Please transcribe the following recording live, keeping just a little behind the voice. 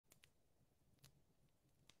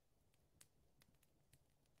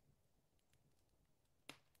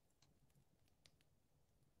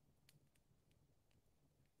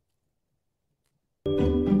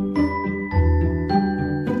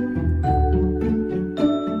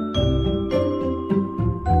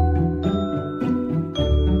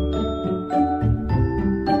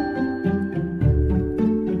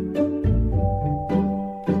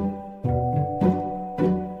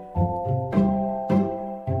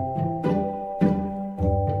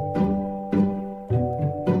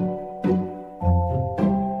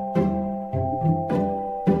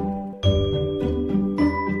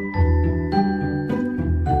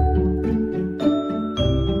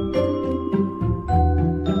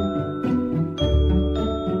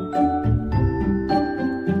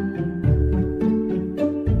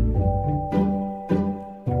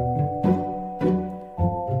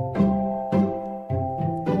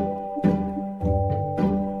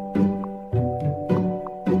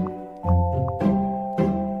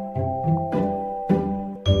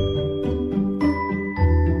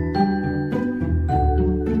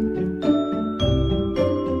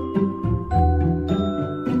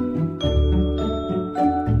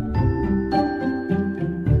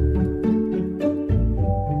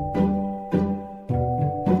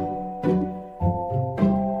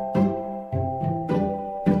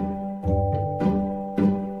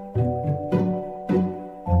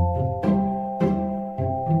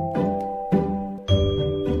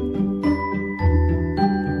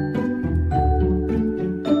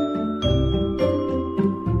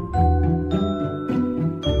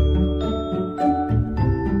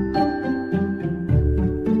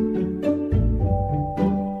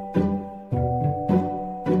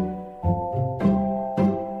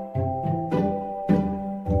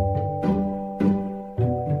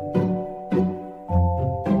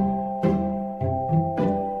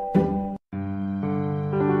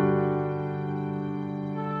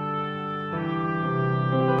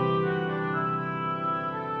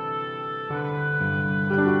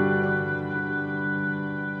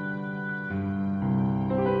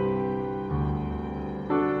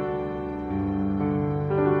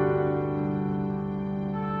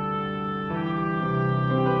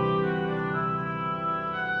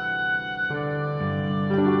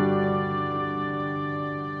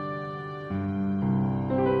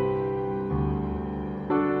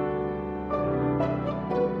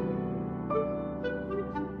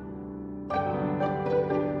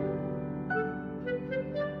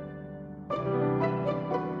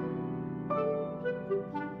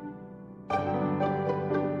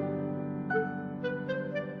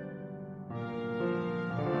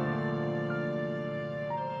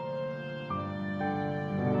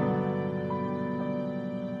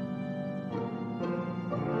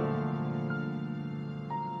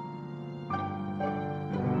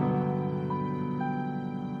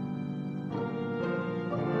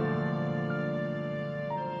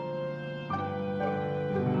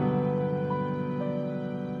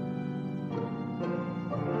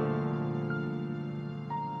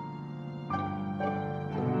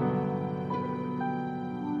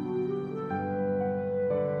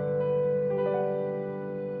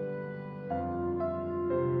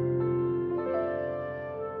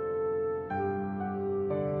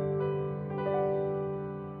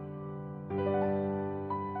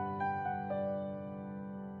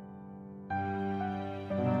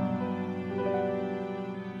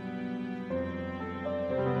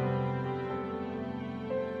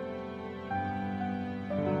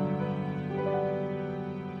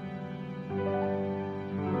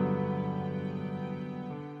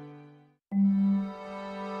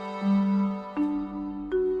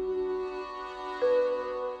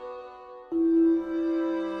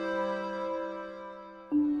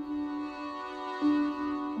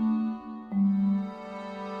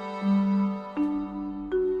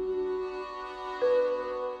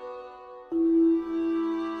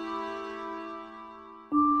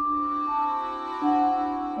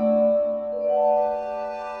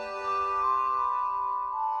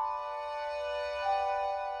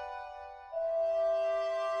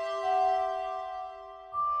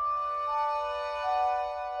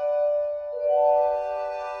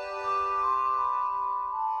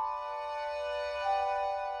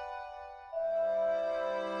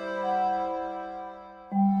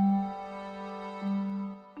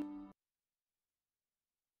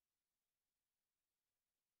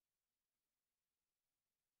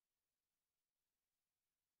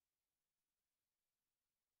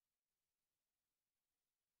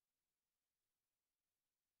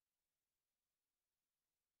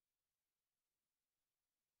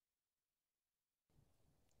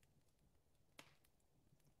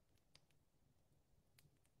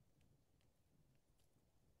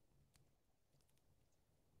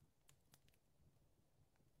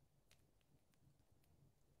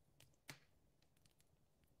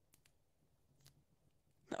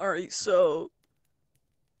Alright, so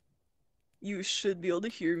you should be able to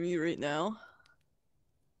hear me right now,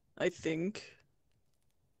 I think.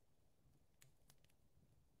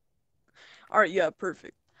 Alright, yeah,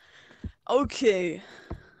 perfect. Okay.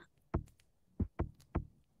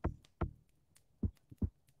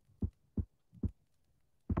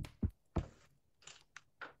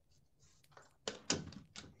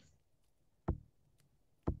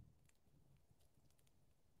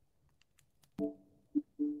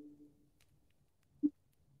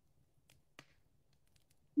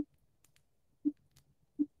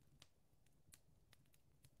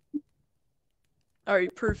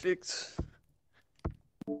 Alright, perfect.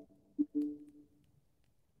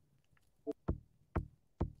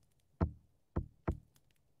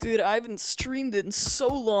 Dude, I haven't streamed in so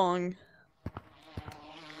long.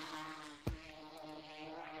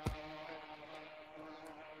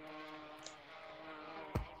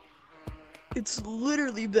 It's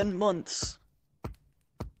literally been months.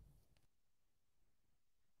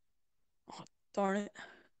 Oh, darn it.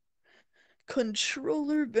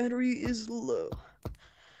 Controller battery is low.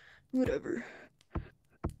 Whatever.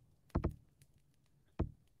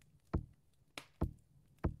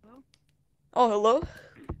 Hello? Oh, hello?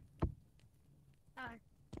 Hi.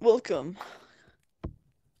 Welcome.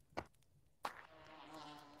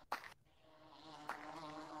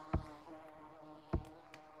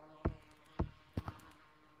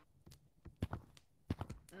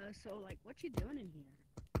 So like, what you doing in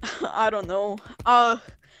here? I don't know. I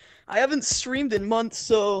haven't streamed in months,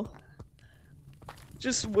 so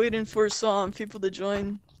just waiting for some people to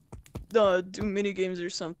join. Do mini games or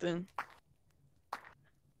something.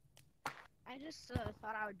 I just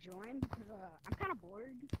thought I would join because I'm kind of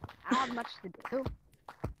bored. I don't have much to do.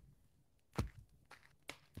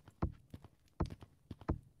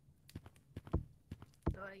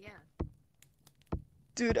 So yeah.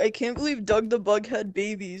 Dude, I can't believe Doug the Bug had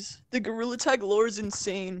babies. The Gorilla Tag lore is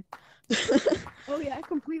insane. Oh yeah, I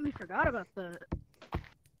completely forgot about the.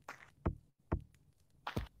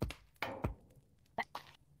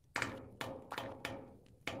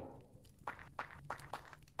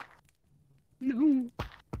 No.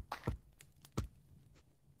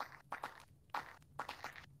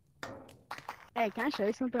 Hey, can I show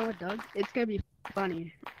you something with Doug? It's gonna be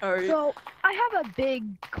funny. Alright. So I have a big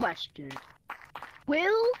question.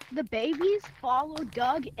 Will the babies follow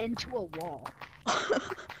Doug into a wall?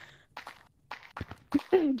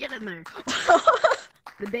 Get in there.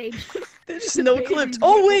 The babies. They just The no-clipped. babies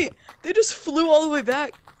Oh will- wait! They just flew all the way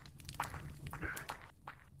back.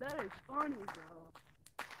 That is funny,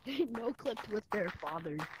 bro. They no clipped with their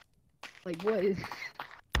father. Like what is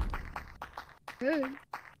good?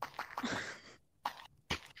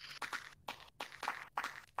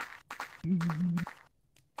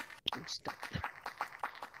 Stop.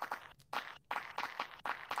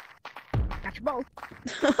 Got you both.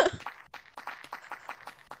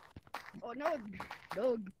 Oh no,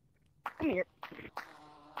 Doug. Come here.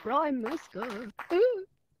 Bro, I missed God.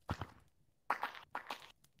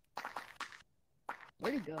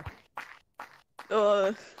 Where'd he go?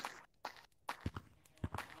 Uh,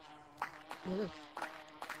 Ugh.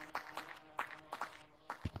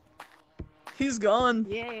 he's gone.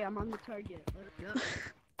 Yay, I'm on the target. Let's go.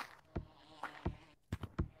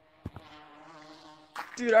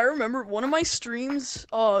 Dude, I remember one of my streams,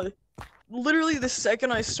 literally the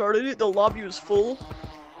second I started it, the lobby was full.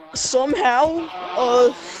 Somehow,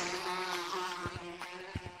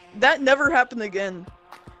 that never happened again.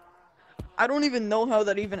 I don't even know how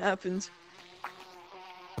that even happened.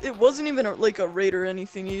 It wasn't even like a raid or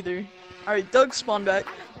anything either. Alright, Doug spawned back.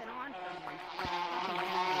 Been on for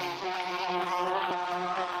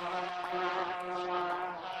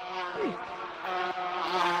me.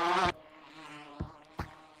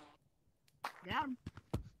 Down.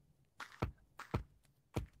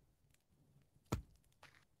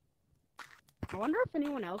 I wonder if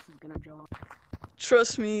anyone else is gonna join.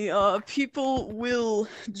 Trust me, people will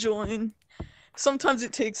join. Sometimes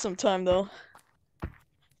it takes some time though.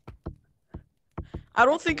 I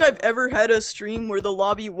don't think I've ever had a stream where the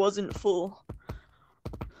lobby wasn't full.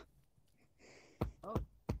 Oh.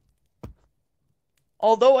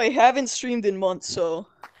 Although I haven't streamed in months, so.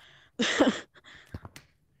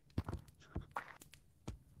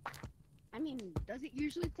 I mean, does it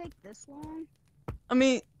usually take this long? I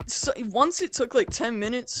mean, so, once it took like 10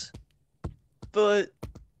 minutes, but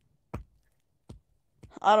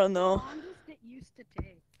I don't The know. longest it used to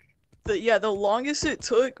take. Yeah, the longest it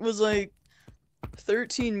took was like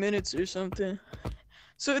 13 minutes or something.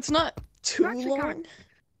 So it's not too Actually long. Kind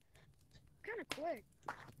of quick.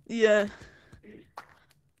 Yeah.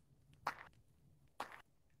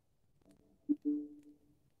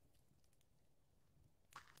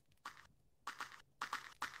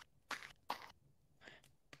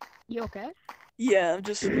 You okay? Yeah, I'm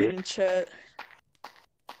just reading chat.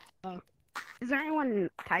 Is there anyone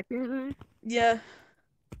typing? Yeah.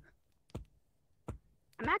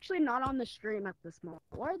 I'm actually not on the stream at this moment.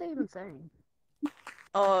 What are they even saying?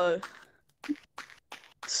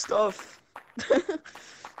 Stuff.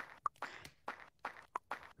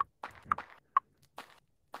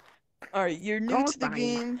 Alright, you're new Don't to the look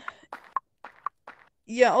behind you. game.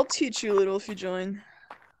 Yeah, I'll teach you a little if you join.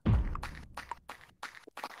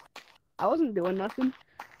 I wasn't doing nothing.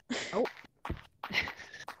 Oh.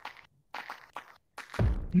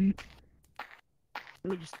 Let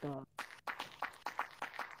me just stop.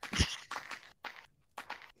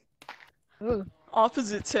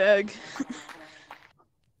 Opposite tag.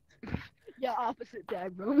 Yeah, opposite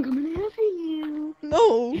tag, bro. I'm coming after you.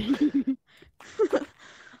 No!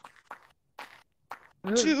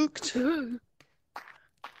 Ugh. Juked.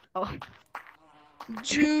 Oh,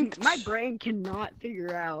 Juked. my brain cannot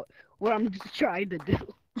figure out what I'm trying to do.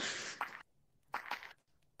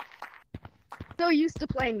 So used to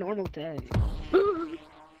playing normal tag. You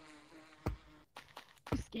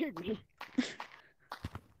scared me.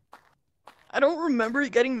 I don't remember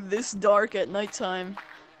it getting this dark at nighttime.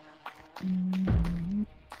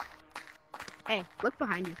 Hey, look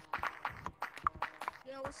behind you.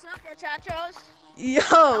 Yo, what's up, muchachos? Yo!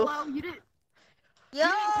 Hello, you didn't. Yo,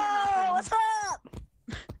 what's up?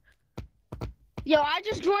 Yo, I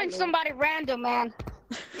just joined somebody random, man.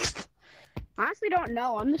 Honestly, don't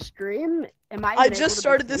know. On the stream, am I? I even able just to be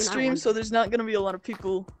started this seen? I stream, wonder. so there's not gonna be a lot of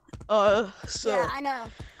people. So. Yeah, I know.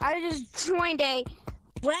 I just joined a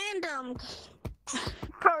random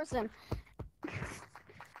person.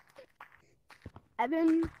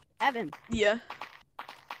 Evan. Yeah.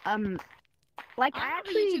 Like I I have a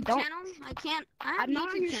actually YouTube don't. channel. I have I'm a not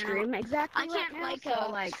on YouTube your channel. stream exactly. I can't right now, like,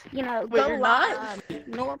 so, like, you know, Wait, go you're not? live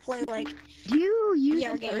nor play like. do you use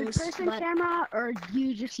video a games, third-person but- camera or do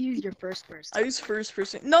you just use your first person? I use first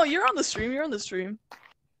person. No, you're on the stream. You're on the stream.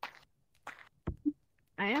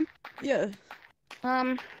 I am. Yeah. I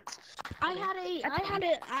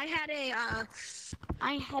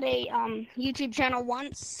had a YouTube channel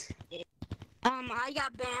once. I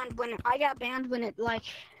got banned when it like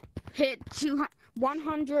hit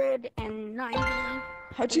 190.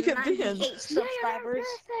 How'd you get banned? 98 subscribers.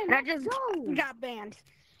 And I just go. got banned.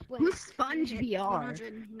 when Who's it Sponge hit VR?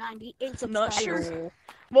 198 subscribers. Not sure.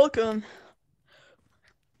 Welcome.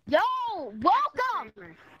 Yo,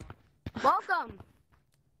 welcome, welcome.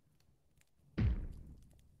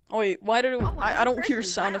 Oh wait, why did Oh, I don't one hear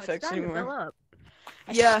person. sound Wow, it's effects starting to fill anymore. up.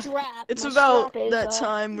 Yeah, Strap. it's My about strap is, that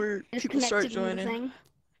time where is people start connected to the joining. thing.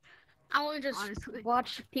 I want to just Honestly.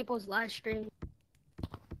 watch people's live stream.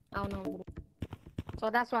 I don't know. So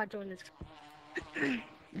that's why I joined this.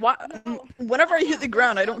 Why? Whenever I hit the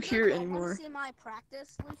ground, I don't hear it Want anymore. to see my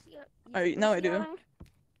practice, Lucia? Alright, now I Lucia do. around?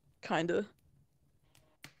 Kinda.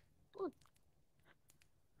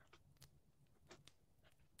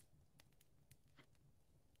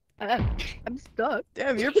 I'm stuck.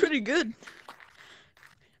 Damn, you're pretty good.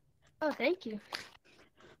 Oh, thank you.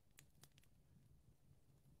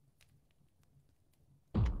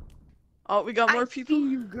 Oh, we got more I people. see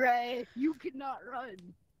you, Gray. You cannot run.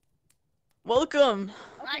 Welcome.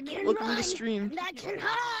 I can Welcome to run, the stream. and I can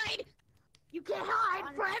hide. You can't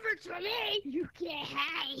hide forever from me. You can't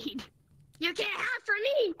hide. You can't hide from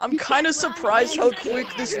me. I'm kind of surprised how quick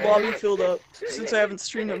this lobby filled up, since I haven't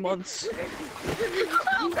streamed in months.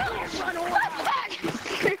 Oh, God, run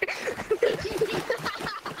away.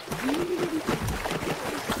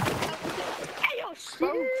 Hey, yo,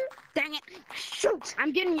 shoot. Dang it. Shoot.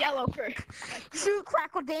 I'm getting yellow first. Shoot,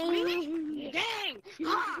 Crackle Dang. Dang.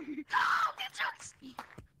 Ah. Oh, get jokes.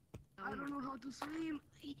 I don't know how to swim.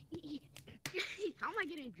 How am I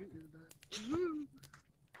getting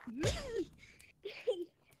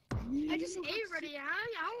I just ate already.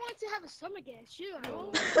 I want to have a stomach ache. Shoot, I don't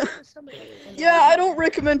want to have a stomach ache. Yeah, I don't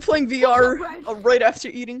recommend playing VR right after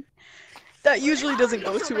eating. That usually doesn't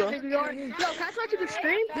go too well. Yo, can I talk to the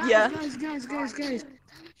stream? Yeah.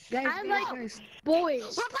 Guys. I like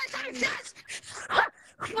Boys. What place I'm sis?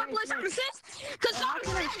 What place I'm sis? Cause I'm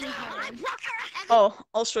sis. I broke her. Oh,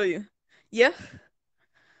 I'll show you. Yeah?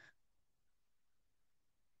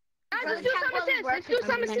 Guys, let's do some assist. Let's do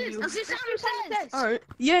some assist. Let's do some assist. Alright.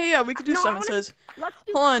 Yeah, we could do No, I Simon wanna- Says. Let's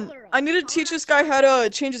do Hold on. color. I need to teach this guy how to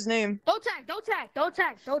change his name. Don't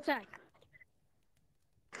tag.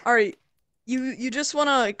 Alright. You just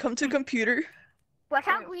wanna come to computer. Black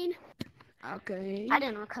out green. Okay. I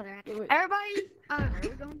didn't know color. Wait. Everybody. Where we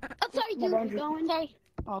going? Oh, sorry, dude. Andrew. Going. Sorry.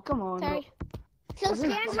 Oh, come on. Sorry. So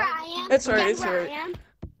stand where I am. It's alright, Stand it's where I alright. am.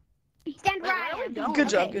 Stand where I am. Good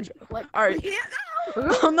job, Okay. good job. What? Alright.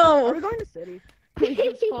 Oh Are no! we going to city?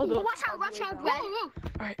 Watch out, red.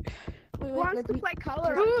 Alright. Who wants to play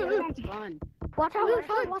color? That sounds fun. Watch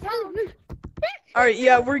out. Alright,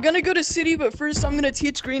 yeah, we're gonna go to city, but first I'm gonna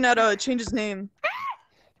teach Green how to change his name.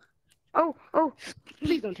 Oh,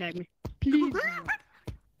 please don't tag me. Please.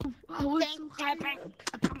 I'll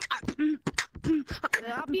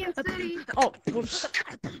be in city. Oh, whoops.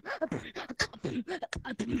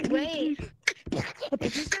 Wait.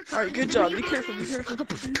 Alright, good job. Be careful, be careful.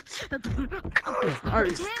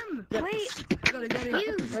 Alright. Tim, wait.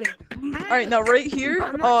 Alright, now right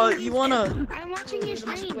here, you wanna... I'm watching your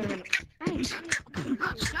stream.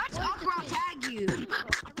 Shut up or I'll tag you.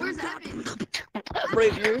 Where's Evan?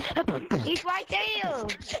 Right here. He's right there.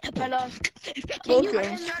 Hello. Okay.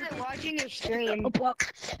 I started watching your stream.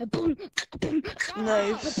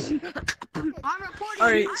 Nice. I'm recording.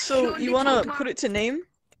 Alright, so you wanna put it to name?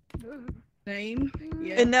 Name?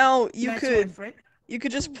 Yeah. And now you That's could... my friend. You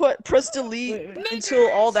could just press delete until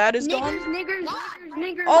all that is gone.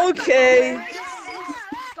 Niggers. Okay.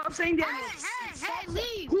 Stop saying the N-word. Hey,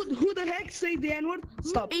 leave. Who the heck say the N-word?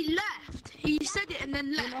 Stop. He left. He said it and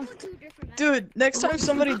then left. Dude, next time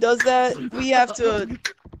somebody does that, we have to...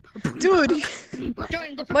 Dude,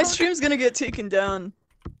 my stream's gonna get taken down.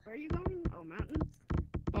 Where are you going? Oh, mountains.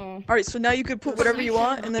 Oh, Alright, so now you could put whatever you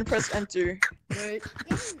want and then press enter. wait.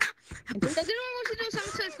 Does anyone want to do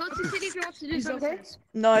Sunsets? Go to city if you want to do Is it okay? Sunsets.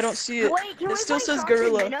 No, I don't see it. It still says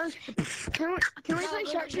gorilla. Can we play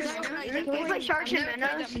Sharks and Minnows? Can we play Sharks and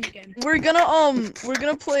Minnows? We're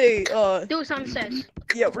gonna play, Do Sunsets.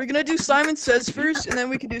 yeah, we're gonna do Simon Says first, and then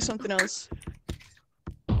we can do something else.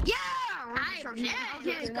 Yeah!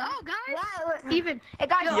 Let's go, guys. Even, hey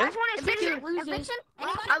guys, Yeah. I just want to say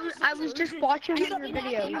I was just watching one of your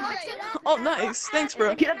videos. Oh, nice. Thanks,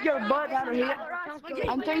 bro. Get up your butt out of here.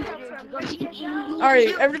 I'm thinking.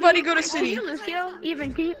 Alright, everybody go to Can city. you, Lucio?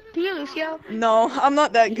 Even, can you, Lucio? No, I'm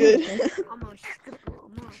not that good.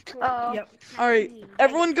 Yep. Alright,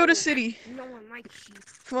 everyone go to city. No one likes you.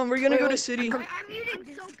 Come on, we're gonna go to city. I'm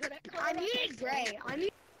muted Gray.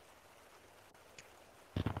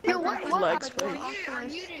 Legs, buddy.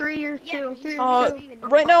 3 or 2.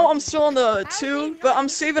 Right now I'm still on the 2, but I'm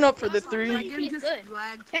saving up for the 3. Hey,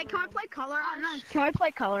 can I play Color Rush? Can I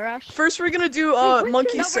play Color Rush? First, we're gonna do Monkey No, we're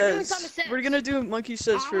doing Says. Sunsets. We're gonna do Monkey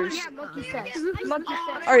Says first. Yeah, Monkey says. Monkey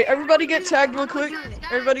Says. Alright, everybody get tagged real quick.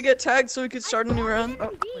 Everybody get tagged so we can start a new round.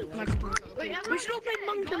 We should all play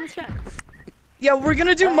Monkey on the Shelf. Yeah, we're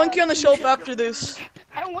gonna do Monkey on the Shelf after this.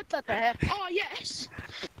 I don't want that to happen. Oh, yes.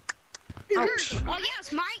 Ouch. Oh,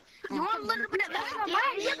 yes, Mike. You want a little bit of that? A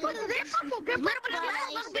little bit of this, a little bit of that,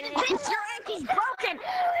 a little bit of this. Your ankle's broken.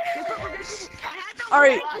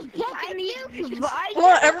 Alright, Hold hold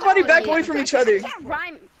on, everybody back away from each other.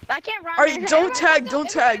 I can't rhyme. Alright, don't tag, don't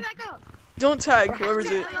tag. Don't tag, whoever's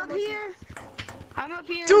it. I'm up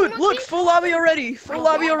here. Dude, look, full lobby already. Full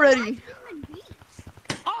lobby already.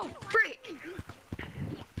 Oh, freak.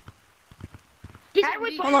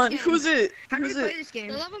 Hold on, who's it? How do we Who's play it? this game?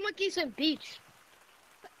 The lava monkeys and beach.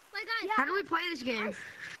 How do we play this game?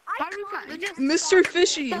 How do we play? Mr.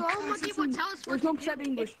 Fishy. The lava monkey will tell us what There's no upset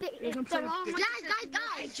English. There's no upset.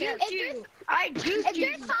 Guys. If there's 5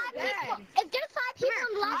 people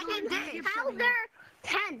in lobby, how there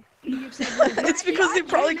 10? It's because they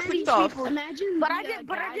probably clicked off. Imagine. But I didn't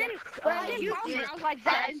program like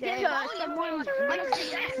that. I did someone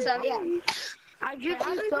so yeah. I just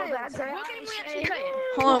so bad.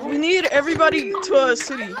 Hold on, we need everybody to a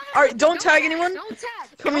city. Alright, don't tag anyone. Don't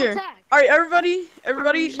tag. Come here. Alright, everybody,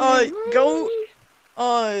 go, you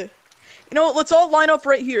know what, let's all line up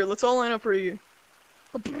right here. Let's all line up right here.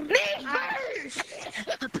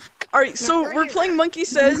 Alright, so we're playing Monkey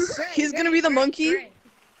Says. He's gonna be the monkey.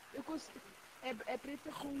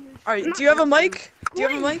 Alright, do you have a mic? Do you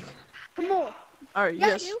have a mic? Come on. Alright,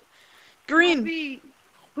 yes. Green,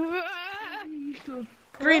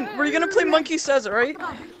 we're gonna play Monkey Says, alright?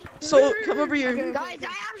 So, come over here. Guys,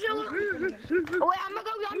 I absolutely. Wait,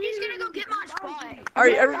 I'm just gonna go get my spot.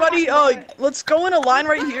 Alright, everybody, let's go in a line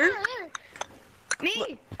right here.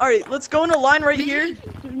 Me. Alright, let's go in a line right here.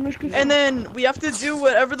 And then we have to do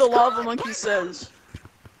whatever the lava monkey says.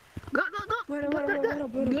 Go.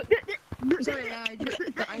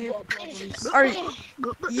 Alright,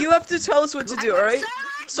 you have to tell us what to do, alright?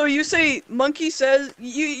 So you say Monkey Says,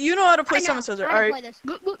 you know how to play Simon Says, alright?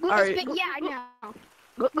 Alright. Yeah, I know.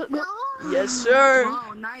 Yes, sir.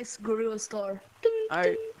 Wow, nice gorilla star.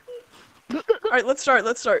 Alright. Alright, let's start.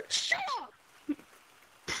 Shut up.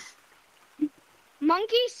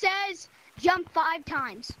 Monkey says jump 5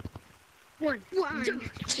 times. One, two,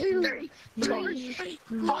 three,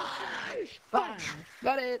 Five.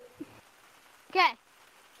 Got it. Okay.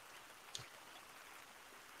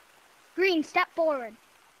 Green, step forward.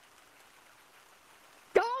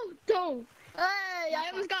 don't. Hey, I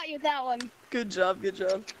almost got you with that one. Good job, good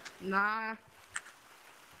job. Nah.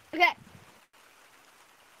 Okay.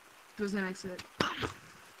 Who's the next hit?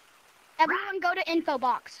 Everyone go to info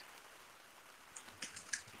box.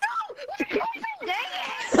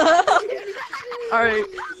 Alright.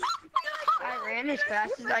 I ran as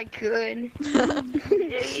fast as I could.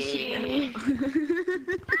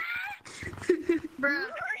 Bro.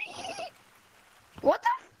 What the?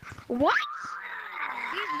 What?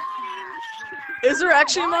 Is there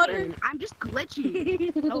actually a modder? I'm just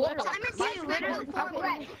glitchy. Simon says literally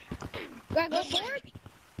forward. Go forward.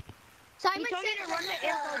 Simon He told me says to run the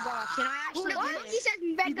info box, and I actually what? did He it. says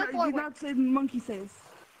red He's go not, he's forward. not saying monkey says.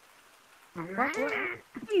 What?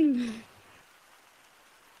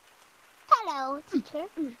 Hello, teacher.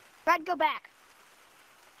 Red, go back.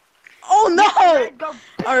 Oh no! Go.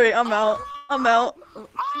 Alright, I'm out. I'm out.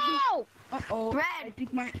 Oh! Uh-oh. Red. I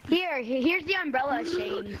think my... Here's the umbrella,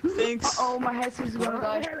 Shane. Thanks. Uh-oh, my head is gonna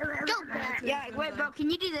die. Go back. Yeah, wait, bro, can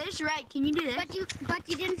you do this? Right, can you do this? But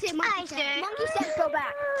you didn't say monkey says. said- Monkey says go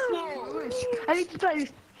back. I need to try this.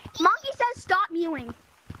 Monkey says stop mewing.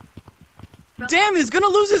 Damn, he's gonna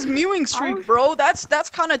lose his mewing streak, bro. That's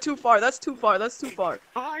kind of too far. That's too far. That's too far.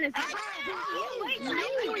 Honestly.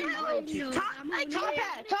 Top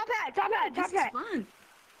hat. Fun.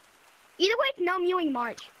 Either way, it's no mewing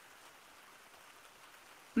march.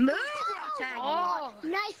 Move. Oh,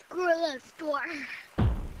 nice gorilla score.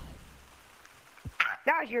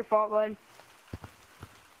 That was your fault, bud.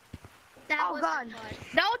 That Oh, was God.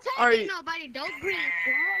 no Alright. tagging nobody. Don't grief.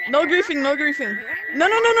 No griefing, no griefing. No,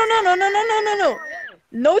 no, no, no, no, no, no, no, no, no, no.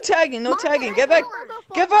 No tagging, no tagging. Get back.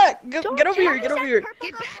 Get back. Get over here. Get over here.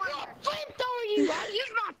 Flamethrower you.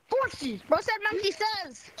 Use my forces. Bro said monkey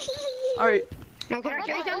says. Alright. No, can I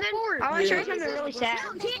show you something? I want to show you something really sad.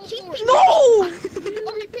 No, can't keep me. No!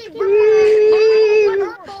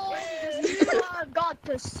 Got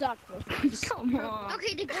to suck. Come on.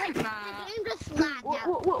 Okay, the game just lagged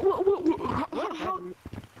out.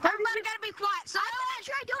 Everybody gotta be quiet. Silence!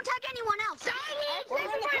 Try, don't tag anyone else.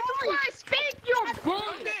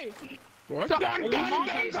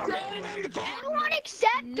 Everyone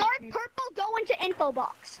except Dark Purple go into info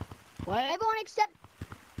box. What? Everyone except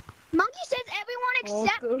Monkey says everyone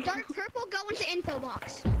except Dark Purple go into info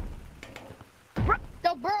box.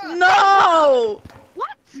 So bro. No! What?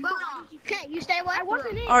 Okay, you stay away. I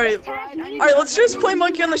wasn't in. Alright. Alright, let's just play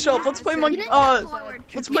monkey on the shelf. Let's play monkey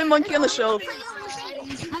let's play monkey on the shelf.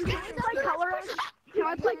 I'm gonna play color. Can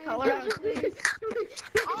I play color?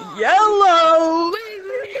 Yellow!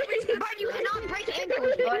 But you cannot break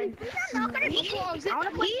ankles, bud. He's gonna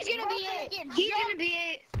be it. He's gonna be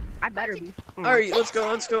it. I better be. Alright, let's go,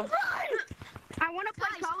 let's go. I want to play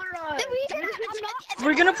color. The reason I'm not.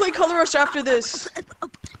 We're gonna play Color Rush after this. The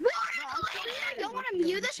reason I don't want to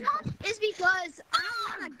mute this month is because I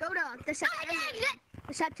don't want to go to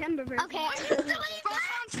the September version. Okay.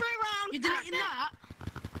 You deleting that?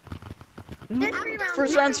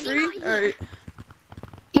 First round's free? Alright.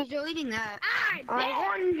 He's deleting that. I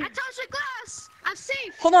touched the glass. I'm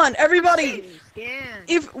safe. Hold on, everybody. Yeah.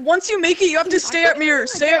 If once you make it, you have to stay at mirror.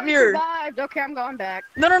 Stay at mirror. Okay, I'm going back.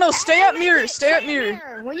 No, stay at mirror. Stay at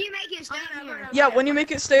mirror. When you make it, stay here. Yeah, when you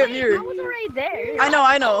make it, stay at I mirror. was already there. I know.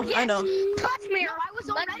 Touch me. No, I was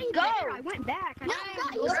already there. I went back. No,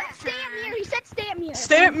 he said stay at mirror. He said stay at mirror.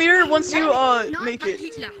 Stay at mirror once you make it.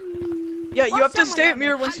 Yeah, you have to stay at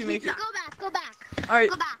mirror once you make it. Go back. Alright.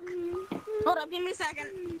 Go back. Hold up, give me a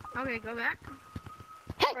second. Okay, go back.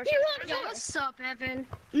 Hey, Yo, what's up, Evan?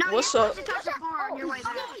 No, What's you're up? supposed to touch the floor on your way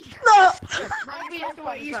back. No!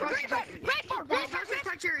 You're supposed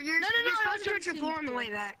to touch your floor on the way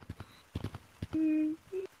back.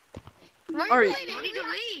 Alright. Why do you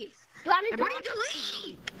leave? Why Why do you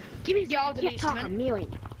leave? Give me Y'all delete I'm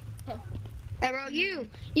mewing. Hey, bro, you.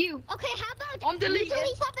 Okay, how about I'm deleting. you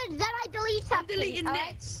delete something, then I delete something. Deleting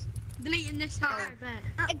alright? this. Deleting this time. Can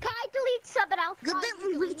I delete something else?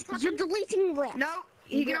 You're deleting this. No,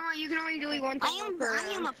 you can only delete one thing.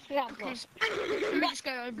 I am a fabulous. Let's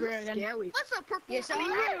go over again. Yeah, we. What's up, purple? Yes, sir.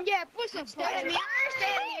 Yeah, what's up, Stay here.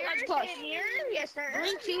 That's close. Yes, sir.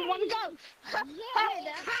 3, 2, 1, go.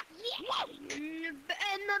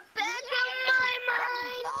 In the back of my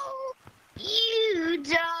mind, you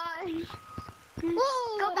die.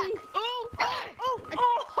 Go back.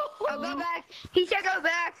 I'll go back. He said go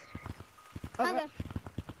back. Okay.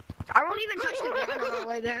 I won't even touch the ground on the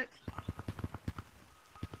way back.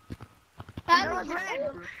 That was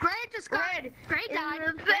red. Gray just got. Gray died.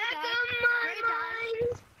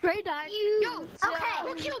 Gray died. Yo, Okay.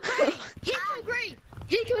 who killed Gray? He killed Gray.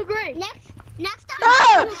 He killed Gray. Next time.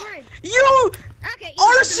 Ah! Killed Gray. You Okay.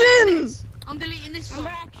 arson! I'm deleting this I'm one.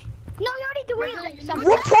 back. No, you already deleted it.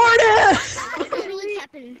 Report it!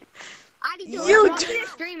 You Watching the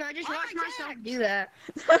stream, I just watched myself do that.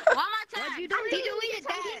 Why am I tagged? He deleted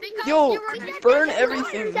that. Because Yo, you were- burn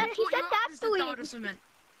everything. He said that's deleted. Which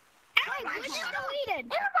is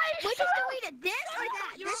deleted? Which is deleted? This or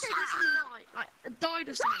that? This or that? I died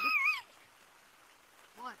of something.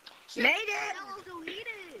 What? Made it.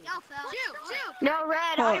 Y'all fell. No,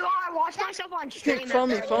 Red. I watched myself on stream. Follow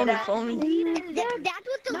me, follow me, follow me. That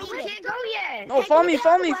was No, we deleted. can't go yet. Oh, follow me,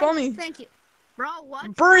 follow me, follow me. Thank you. Bro,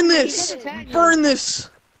 what? Burn this! Burn this!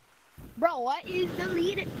 Bro, what is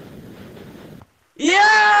deleted? We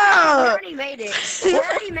Yeah! already made it. We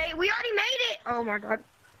already made it. Oh my god.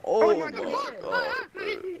 Oh my my God. god.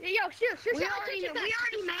 Yo, shoot. We already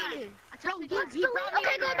made it. Bro, Okay,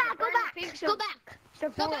 go back. Go back. Go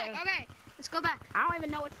back. Okay, let's go back. I don't even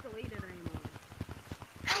know what's deleted anymore.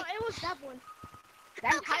 Oh, it was that one.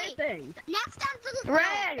 That Okay. entire thing. Next time deleting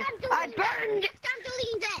Red, I burned. Next time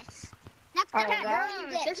deleting this. Next time Oh,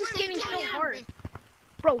 deleting this is getting so Deleting hard. this.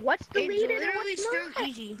 Bro, what's It's deleted? and literally what's so not?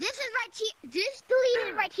 easy. This is right here. This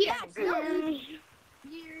deleted right here.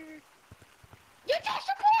 You touched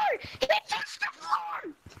the floor! You touched the floor!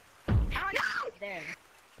 How do I get there?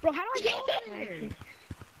 Bro, how do I get there?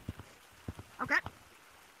 Okay.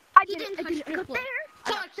 I You did it. didn't I did touch it. the floor.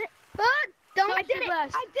 Touch it. Don't I did it.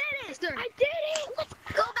 glass. I did it. I did it. Let's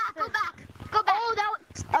go back. Go back. Go back. Oh, that was,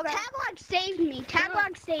 Okay. Taglog saved me.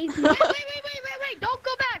 Taglog saved me. Wait. Don't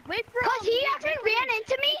go back. Wait for Cause he actually ran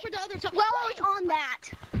into me while I was on that.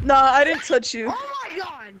 Nah, I didn't touch you. Oh my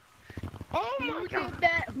god. Oh my god. Who did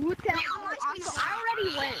that? I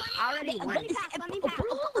already went. Let me pass. Let me pass.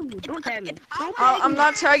 Don't tell me. I'm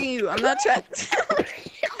not tagging you. I'm not tagging.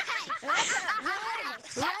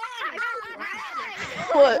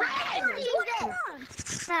 What?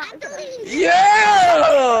 I'm deleting this.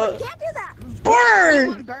 Yeah! Can't do that.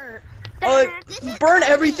 Burn! Burnt. Burn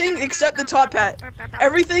everything except the top hat.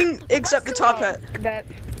 Everything except the top hat. That.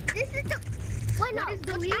 This is the. Wait, no. What's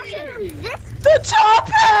deleted? This The top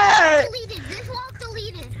hat! deleted. This wall's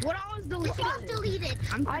deleted. What all was This wall's deleted?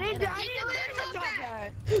 deleted. I didn't the top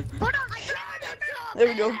hat. Hold on. I tried to There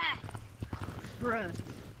we go. Bruh.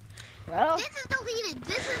 Well. This is deleted.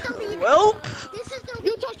 This is deleted. Welp. This is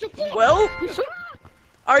You deleted. touched the floor. Well.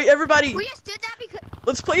 Alright, everybody. We just did that because.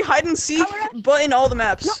 Let's play hide and seek, but in all the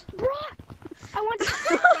maps. Bruh. I want to. I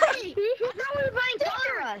thought we were playing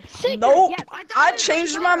Color Rush. Nope. Yeah, I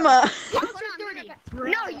changed my mind.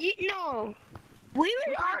 No. We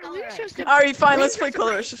were supposed to. Alright, fine. Let's play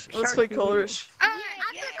Color Rush. Let's play Color Rush. After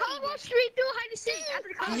Color Rush, we do hide and seek. After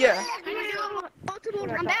Color Yeah. Rush, we do multiple.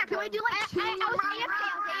 Come back. Can we do like two? I was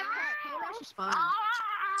Color Rush is fun.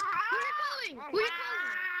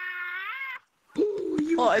 Who are you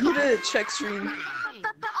calling? Oh, I need a check stream.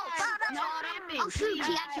 Oh, shoot,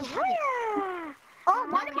 he actually heard it. Oh,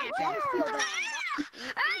 why did my phone feel that?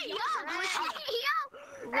 Hey, yo!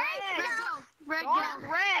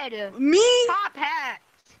 Red. Me? Top hat.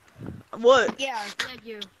 What? Yeah.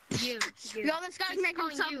 You. Yo, this guy's making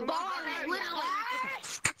some balls.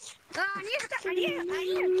 I need to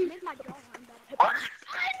make my jaw on that.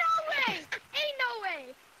 Ain't no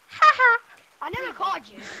way. I never called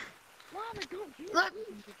you. Look,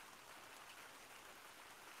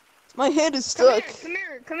 My head is stuck.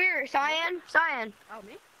 come here, Cyan. Oh,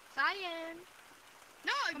 me? Cyan.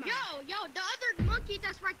 No, yo, the other monkey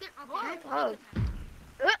that's right there. Oh.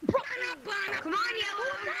 Come on,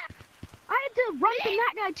 Yellow. I had to run from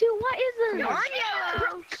that guy too. What is this? Come on,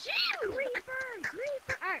 Yellow.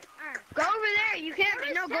 Creeper. Alright. Go over there. You can't.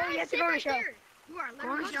 No, go. You have to go to the show. You are.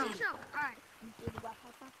 Go to Let's the go to the show. Alright.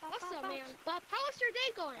 What's up, man? How was your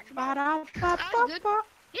day going?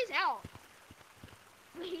 He's out.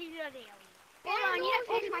 Hold on, you have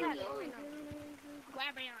to take my knee. I'm waiting.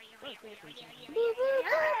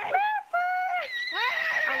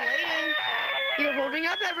 You're holding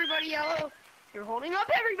up everybody, Yellow.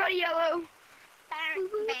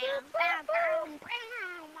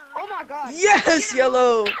 Oh my god. Yes,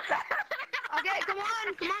 yellow. Okay, come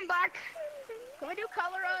on, Black. Can we do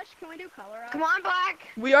Color Rush? Come on, Black.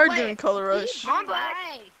 We are doing Color Rush. Come on, Black.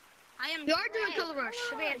 I am. You are doing Color Rush.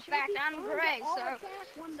 In fact, I'm gray, so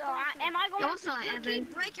am I going to Evan?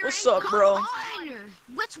 What's up, bro?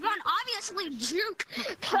 Which one? Obviously, Juke.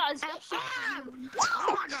 Cause oh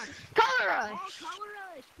my god. Color Rush.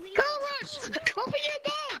 Color Rush. Both of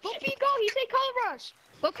you go. He said Color Rush.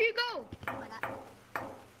 Both of you go.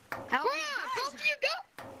 Help me.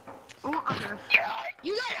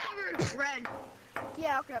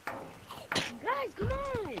 Yeah, okay. Guys, come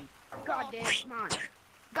on. God damn, come on.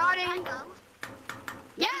 Got him.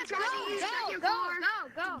 Yes, Go, go.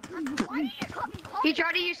 Why did you call me? He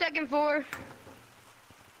tried to use second floor.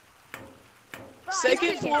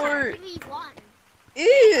 Second floor We need one.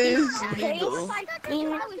 is Okay, legal. I thought there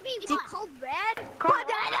was supposed to be one. Cold red.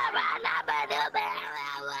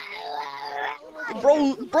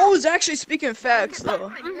 Bro is actually speaking facts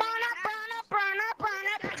though.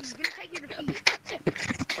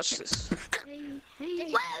 Watch this. I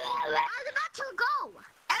was about to go.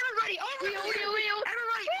 Everybody over here. Everybody over here.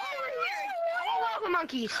 All lava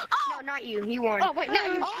monkeys. No, not you. You won. Oh, wait, not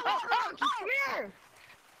you. All lava monkeys, come here.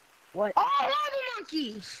 What? All lava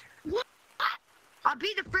monkeys. What? I'll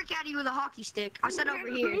beat the frick out of you with a hockey stick. I said over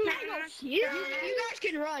here. You guys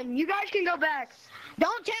can run. You guys can go back.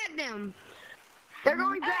 Don't tag them. They're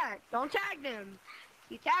going back. Don't tag them.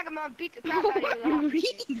 You tag them, I'll beat the crap out of you with a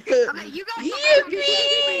hockey stick. Okay, you guys go back on the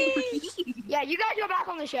show. Yeah, you guys go back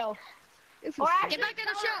on the show. Or actually, Get back in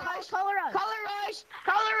the show. Color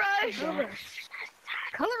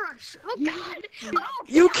rush. Oh God. Oh,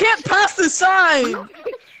 You can't pass the sign. you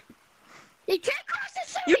can't cross the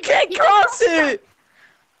sign. You can't cross it.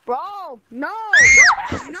 Bro, no.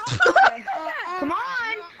 No. Come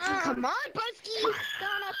on. Come on, Busky.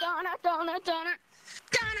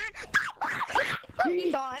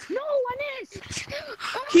 No one is.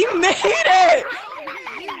 He made it.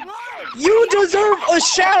 You deserve a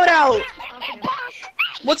shout out.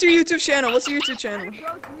 What's your YouTube channel? What's your YouTube channel?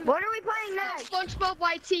 What are we playing next? SpongeBob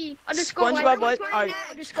YT. SpongeBob what? Alright.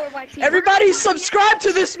 _YT. Everybody subscribe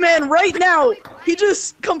to this man right now. He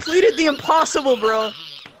just completed the impossible, bro.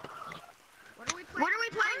 What are we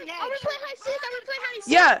playing next? Are we playing hide and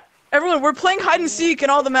seek? Yeah, everyone, we're playing hide and seek in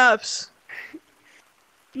all the maps.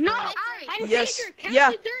 No. Yes, Count yeah.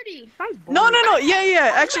 to 30. No,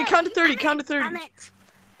 yeah. Actually, count to 30, count to 30.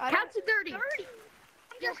 Count to 30. Oh,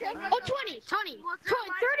 20. 20. 30 or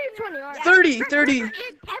 20. All right. 30, 30. Evan.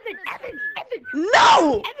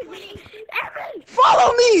 No! Evan.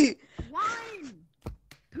 Follow me! 1,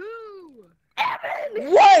 2,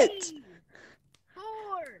 What? 4.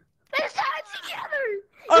 Let's tie together.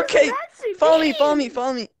 Okay, follow me. I was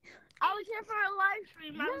here for a live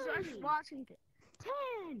stream. I was just watching it.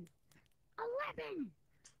 10, 11,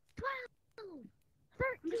 12,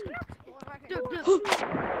 13.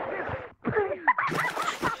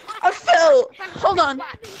 I fell. Hold on.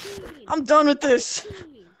 I'm done with this. 19,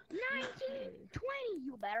 20.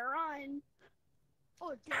 You better run.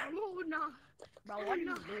 Oh, damn. Oh, no. Bro, what are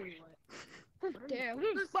you doing? Damn.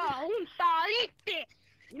 You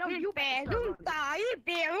know, you bad.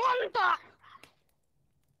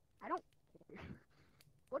 I don't.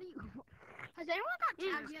 What do you. Has anyone got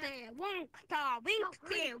tagged yet?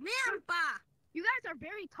 You guys are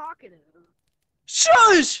very talkative.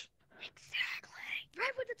 Shush!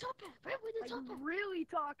 Right with the top hat. Right with the top hat. Really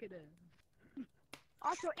talkative.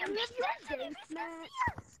 Also, and if you're in basement.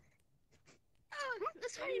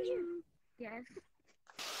 Let's hide in here. Yes.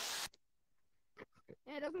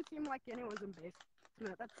 Yeah, it doesn't seem like anyone's in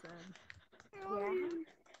basement. That's sad. Yeah.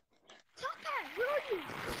 Top hat, where are you?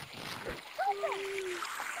 Top hat.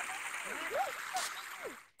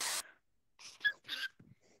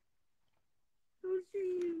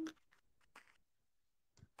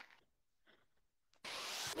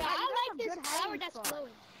 Yeah, I like this flower that's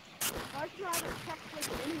glowing. I should have a check like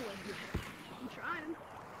anyone here. I'm trying.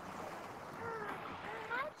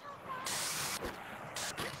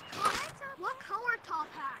 What color top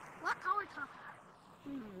hat? What color top hat?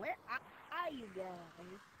 Where are you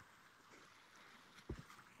guys?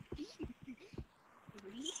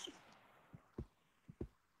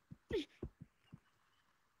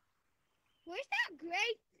 Where's that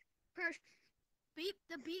gray person?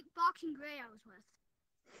 The beatboxing gray I was with.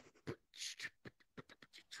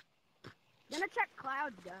 Gonna check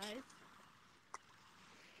clouds, guys.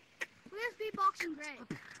 Where's beatboxing gray?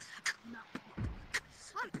 No.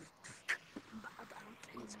 What?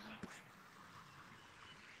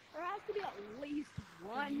 There has to be at least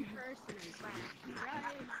one person in class,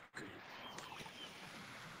 right?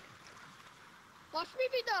 Watch me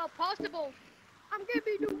be the impossible. I'm gonna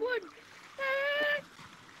be the one.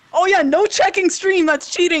 Oh yeah, no checking stream. That's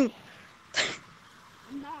cheating.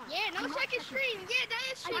 I'm not. Yeah, no second stream. Yeah,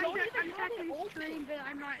 that is I cheating. don't even have it open. open, but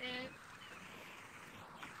I'm not in.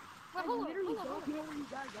 Wait, I hold on, literally hold on, hold don't know where you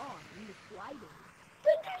guys are. I'm just sliding.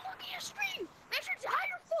 Then they're looking at stream. Make sure to hide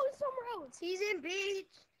your phone somewhere else. He's in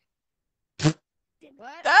beach.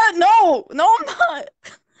 What? No, I'm not.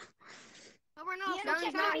 No, we're not. No,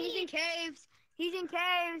 he's not. He's in caves. He's in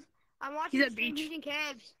caves. I'm watching He's the at stream. beach. He's in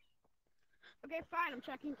caves. Okay, fine. I'm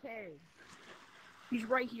checking caves. He's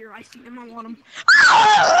right here. I see him. I want him.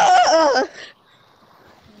 Ah!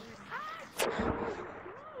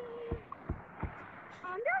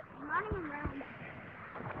 I'm just running around.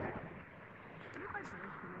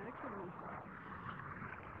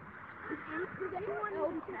 Does anyone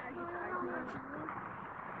know tag?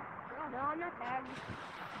 No, I'm not tagged.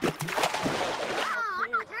 Oh,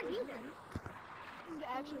 I'm not tagged either. This is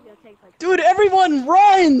actually gonna take like. Dude, everyone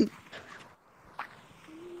run!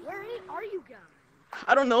 Where are you guys?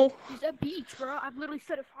 I don't know. It's a beach, bro. I've literally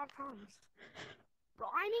said it 5 times. Bro,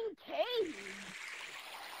 I'm in cave.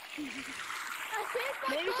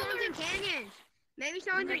 Maybe someone's in canyons. Maybe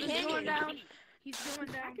someone's in He's going canyons. down. He's going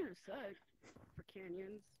down. Back in a sec for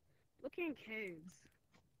canyons. Looking in caves.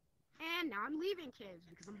 And now I'm leaving caves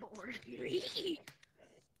because I'm bored. Are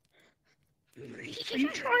you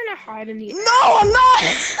trying to hide in the No, I'm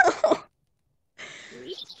not!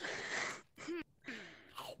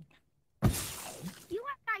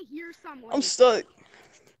 I hear someone. I'm stuck.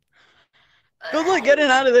 Good luck getting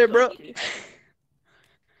out of there, bro. Am I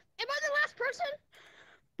the last person?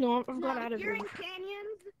 No, I've got out of You're here. in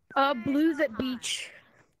canyons? Blues at beach.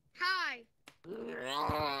 Hi.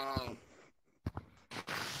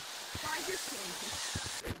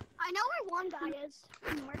 I know where one guy is.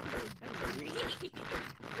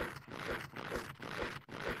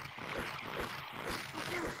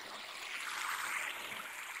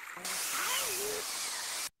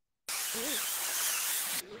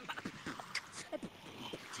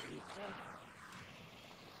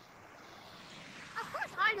 Of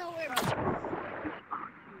course I know where. My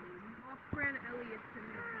friend Elliot's in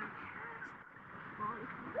there.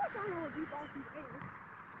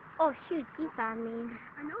 Oh shoot, he found me.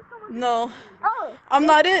 I know someone. No, Oh, I'm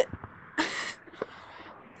not it.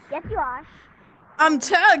 yes you are. I'm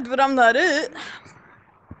tagged, but I'm not it.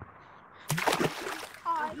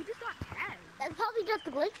 You just got tagged. That's probably just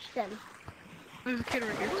a glitch then. There's a kid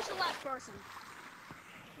right here. Who's the last person?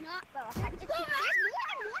 Not the last. There's more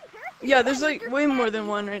than one person. Yeah, there's like way more than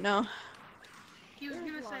one right now. He was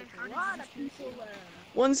gonna say, how A did lot you of people left.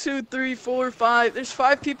 1, 2, 3, 4, 5. There's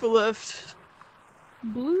 5 people left.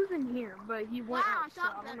 Blue's in here, but he went Wow, out, so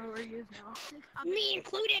stop I don't that. know where he is now. Me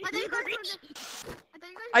included. I think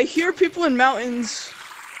I hear people in mountains.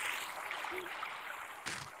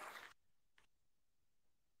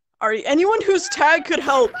 Alright, anyone who's tagged could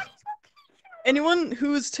help. Anyone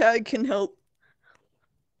who's tagged can help.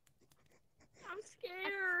 I'm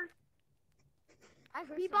scared.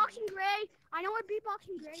 Beatboxing Gray. I know where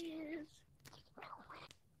Beatboxing Gray is.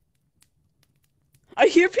 I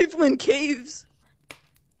hear people in caves.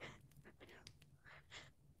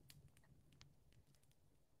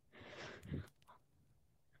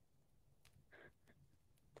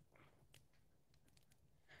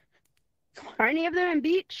 Are any of them in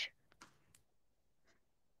beach?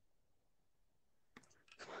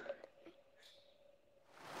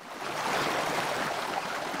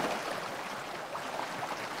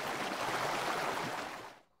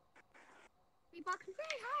 Beatboxing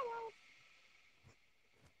Gray. Hello.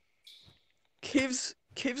 Caves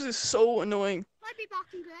is so annoying. Hi,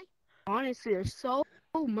 Beatboxing Gray. Honestly, there's so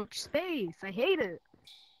much space. I hate it.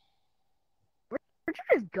 Where'd you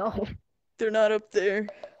just go? They're not up there.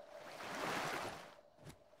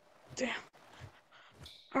 Damn.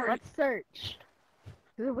 Alright. Let's search.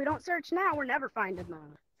 'Cause if we don't search now, we're never finding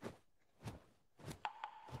them.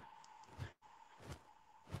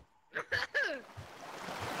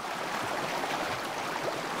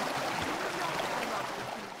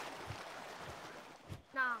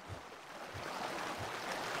 Nah.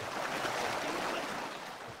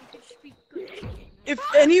 If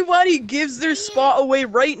anybody gives their spot away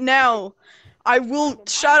right now, I will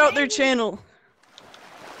shout out their channel.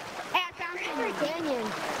 Hey, I found some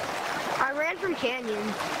canyons. I ran from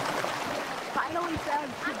canyons. Finally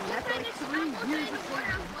found two. That's like 3 years of work.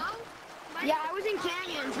 Yeah, I was in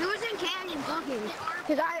canyons. Who was in canyons looking?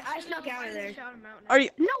 Because I snuck out of there. Shout 'em out now. Are you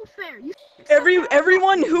No fair. You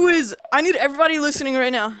everyone who is I need everybody listening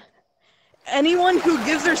right now. Anyone who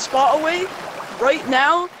gives their spot away right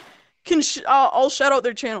now can I'll shout out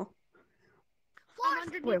their channel. I'm Wait,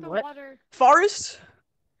 underneath the what? water. Forest,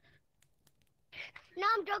 No,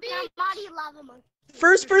 I'm joking. I'm body lava monkey.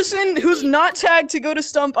 first person who's not tagged to go to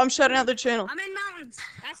Stump, I'm shouting out their channel. I'm in mountains.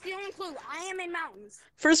 That's the only clue. I am in mountains.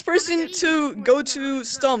 First person to go to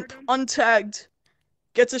Stump untagged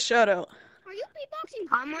gets a shout out. Are you beatboxing?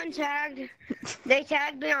 I'm untagged. They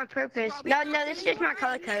tagged me on purpose. No, this is just my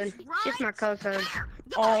color code. It's just my color code.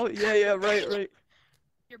 Oh yeah, right.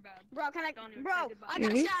 You're bad. Bro, can I? Bro, I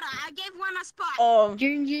got a Mm-hmm. shout out. I gave away my spot. Um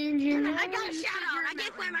I got a shout out. I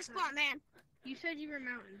gave away my spot, man. You said you were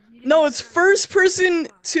mountains. No, it's first person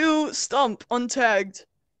to stump untagged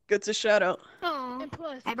gets a shout out. And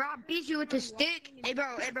plus, Hey, bro, I beat you with the stick. Hey,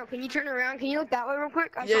 bro, can you turn around? Can you look that way real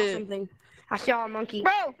quick? I Yeah, saw yeah. something. I saw a monkey.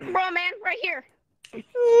 Bro, man, right here. And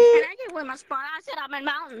I get with my spot. I said I'm in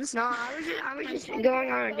mountains. No, I was just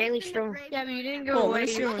going on a daily stroll. yeah, but you didn't Oh, go let away. me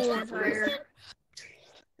see You're how much full time of it is. prayer.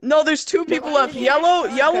 No, there's 2 people left. Yellow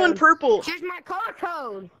and purple. Here's my color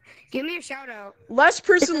code. Give me a shout out. Last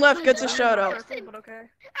person left gets a shout out. But okay.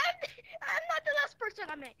 I'm not the last person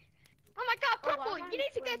I met. Oh my God, Purple, you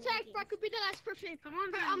need to get tagged so I could be the last person.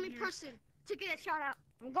 Person to get a shout out.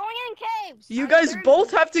 I'm going in caves. You guys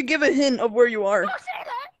both have to give a hint of where you are. Don't say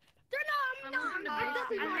that. They're not. I'm I'm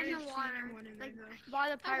in not. the water. Like, By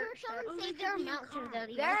the pirate ship. I heard someone say they're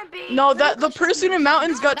mountains. There be. No, the person in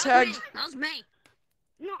mountains got tagged. That was me.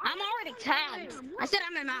 No, I'm already tagged. I said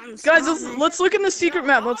I'm in mountains. Guys, let's look in the secret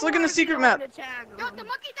map. Let's look in the secret map. Yo, the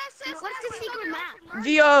monkey that says. What's the secret map?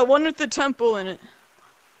 The one with the temple in it.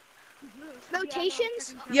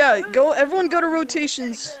 Rotations? Yeah, go. Everyone go to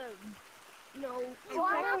rotations. No.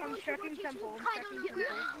 I'm checking temple. I don't know where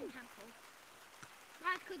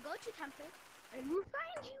I could go to temple. And we'll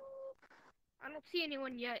find you. I don't see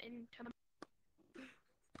anyone yet in temple.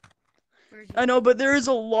 I know, but there is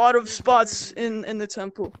a lot of spots in the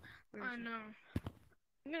temple. I know.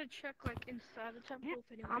 I'm gonna check like inside the temple if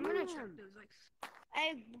anyone. I'm gonna check those like.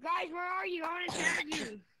 Hey, guys, where are you? I want to tag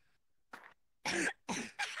you.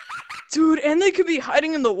 Dude, and they could be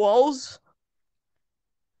hiding in the walls.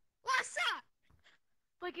 What's up?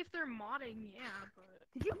 Like if they're modding, yeah,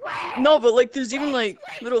 but. No, but like there's even like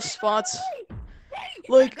little spots.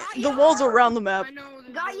 Like the walls around the map. I know.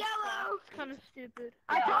 Got yellow. It's kind of stupid.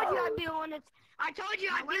 I told you I'd be the one that's. I told you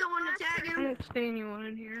I'd be the one to tag I him. don't see anyone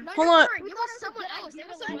in here. Hold on. It was someone else. It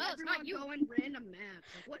was someone else, not you. Random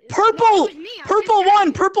maps. What is Purple! Purple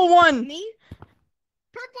one! Purple one! me?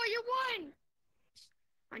 Purple, you won.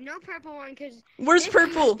 I know purple one because. Where's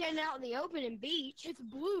purple? Standing out in the open and beach. It's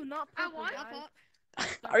blue, not I purple. won. guys.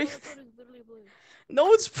 Are you? That is literally blue.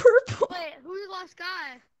 No, it's purple. Wait, who's the last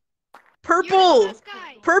guy? Purple! Last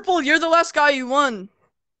guy. Purple, you're the last guy. You won.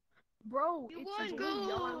 Bro, You it's won, blue. go.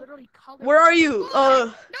 Yo, I literally colored. Where are you? No,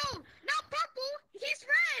 not purple. He's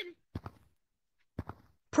red.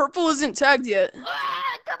 Purple isn't tagged yet. Come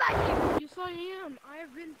back here. Yes, I am. I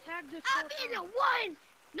have been tagged a I'm in the one.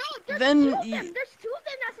 No, there's Then two of y- them. There's two of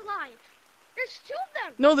them that's alive. There's two of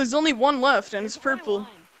them. No, there's only one left, and it's purple.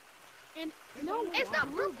 No, it's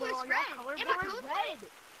not purple. It's red. Am I colorblind?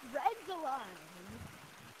 Red's alive.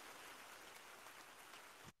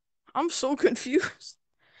 I'm so confused.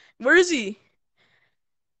 Where is he?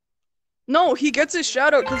 No, he gets his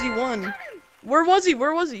shout out because he won. Where was he?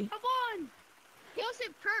 Where was he? Come on. He was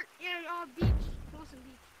in Perk in beach. Wilson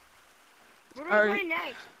Beach. What All are we right. playing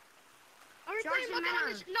next? Are we George playing and Lucky on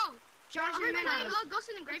Minnows. the No. Sharks Are we and playing minnows. Ghost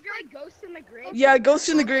in the Graveyard? Ghosts in the grave. Yeah, Ghost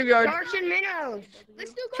in the Graveyard. Sharks and minnows.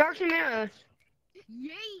 Let's do Ghost. Sharks and minnows.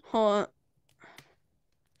 Yay. Hold on.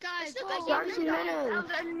 Guys, go. Sharks and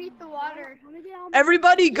minnows. underneath the water.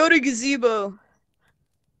 Everybody go to gazebo.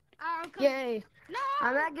 Yay. No.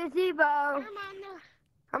 I'm at gazebo. I'm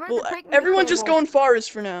I'm at Well, the picnic everyone just table. go in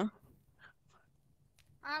forest for now.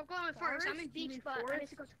 going first. I'm in beach, but I need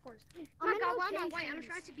to go to forest. Oh I'm my in God, why am I locations. white? I'm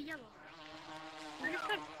trying to be yellow. I just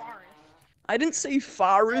said forest. I didn't say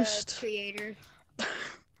forest. Creator.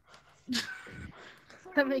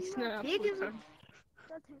 That makes no He gives sense.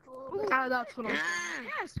 Ah, that's what I'm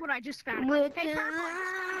saying. That's what I just found. With Hey, Purple, the-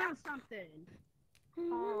 I got something.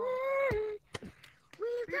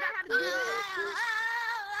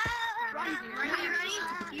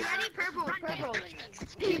 You ready? Purple.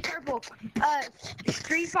 Hey, purple.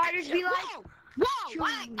 Street Fighters be like.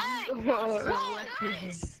 Whoa!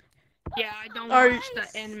 Yeah, I don't Alright. watch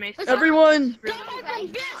the anime stuff. Everyone,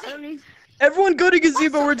 It's really- everyone go to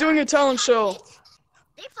gazebo. We're doing a talent show.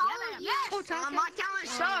 They follow you. On my talent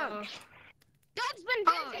show. Doug's been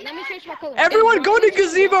busy. Let me change my color. Everyone go to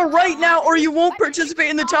gazebo right now or you won't participate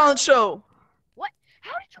in the talent show.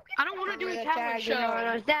 How did you I don't want to do a talent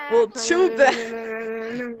show. Well, too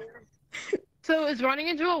bad. So is running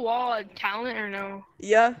into a wall a talent or no?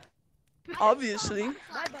 Yeah, obviously.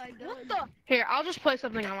 What the? Here, I'll just play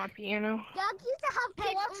something on my piano. Doug used to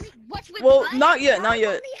have what's with Well, blood? not yet, not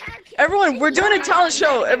yet. Everyone, we're doing a talent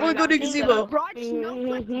show. Everyone go to gazebo.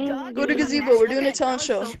 Go to gazebo. We're doing a talent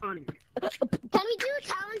show. Can we do a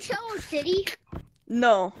talent show in city?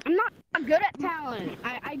 No. I'm good at talent.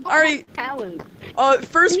 I All right. talent.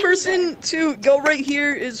 First person to go right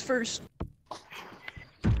here is first.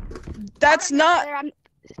 That's not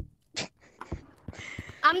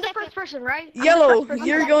I'm the first person, right? yellow.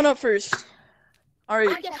 You're going up first.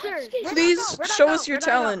 Alright, Yes, sir. please show us your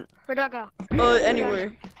talent. Where'd I go?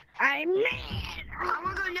 Anywhere. I'm mad. I'm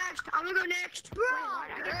gonna go next. I'm gonna go next. Bro,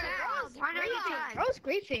 why did I get tagged? Bro's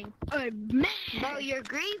griefing. Bro, you're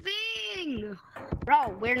grieving.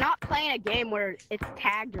 Bro, we're not playing a game where it's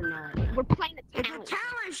tagged or not. We're playing a It's a talent.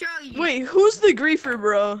 talent show. You. Wait, who's the griefer,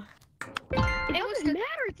 bro? It doesn't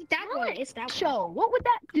matter. It's that one. It's that Show. What would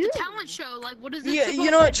that do? Talent show, like what is it? Yeah, supposed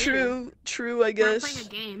you know what? to do? True, I We're playing guess. a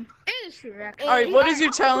game. It is true, actually. Alright, what is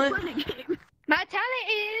your talent? My talent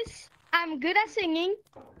is I'm good at singing,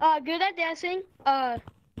 good at dancing, and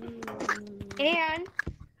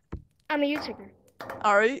I'm a YouTuber.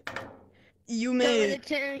 Alright. You may,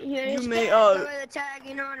 you may,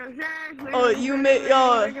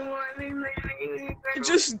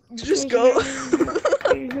 just go.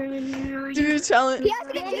 Do your talent. He has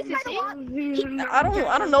to get chased by the one.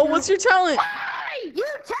 I don't know, what's your talent? You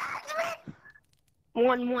tagged me.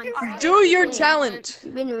 1-1. Do your talent.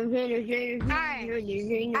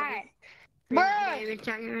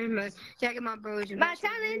 Alright. Tagging my bros. My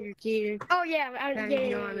talent? Oh yeah,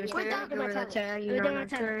 yeah. We're done with my talent. We're done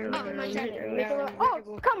with my talent. Oh, my talent.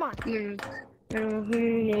 Oh, come on. Can I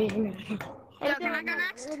go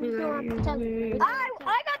next?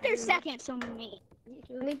 I got there second, so me.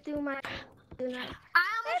 Let me do my. I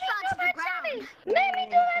almost touched the ground. Let me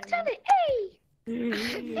do my talent.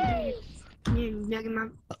 Hey.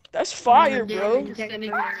 That's fire, bro.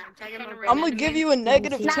 I'm gonna give you a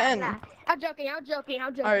negative 10. I'm joking.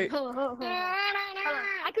 Alright.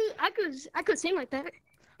 I could sing like that.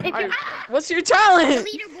 Alright. What's your talent?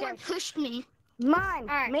 Leaderboard pushed me. Mine.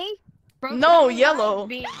 Alright. Me? No, yellow.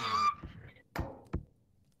 Hey,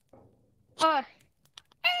 I'm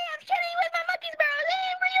chilling with my monkeys, bro. Hey,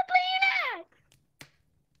 where you playing at?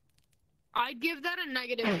 I'd give that a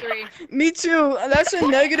 -3. Me too. That's a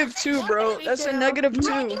negative 2, bro. That's a negative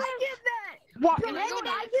 2. What? Bro,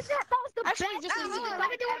 I give that. That was the Actually, best. just as good. Let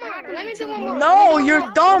me do one more. Let me do one more. No,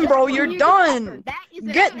 you're done, bro. You're done. That is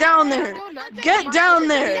Get down there. Get down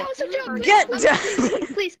there. That was a joke. Get down.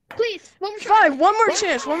 Please. One more shot. Five. One more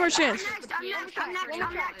chance. One more chance. I'm next.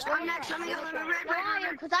 Let me go.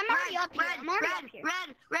 Red. Because I'm already up here. I'm already up here.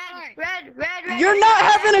 Red. You're not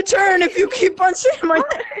having a turn if you keep on saying my name.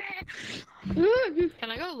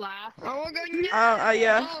 Can I go last? Oh, we're going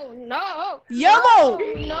Yeah. Oh, no. Yellow.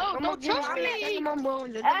 No, don't touch me.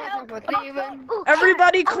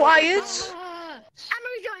 Everybody quiet.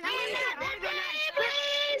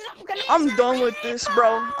 I'm done with this,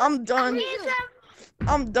 bro. I'm done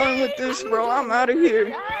with this, bro. I'm out of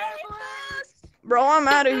here. Bro, I'm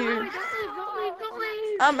out of here.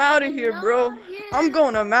 I'm out of here, bro. I'm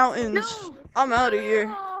going to mountains. I'm out of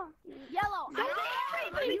here.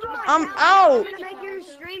 I'm out. Make your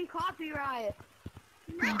stream copyright.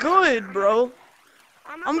 Good, bro.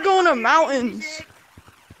 I'm going to mountains.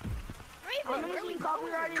 I'm using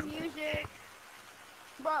copyrighted music.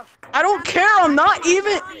 I don't care. I'm not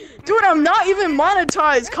even, dude. I'm not even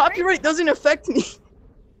monetized. Copyright doesn't affect me.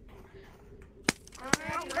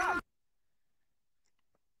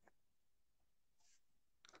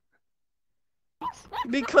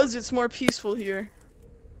 Because it's more peaceful here.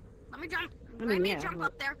 Let me jump. Let me jump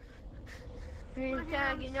up there. Where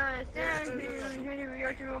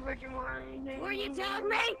you tag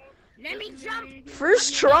me? Let me jump.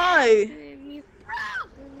 First try.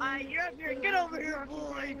 You're up here. Get over here,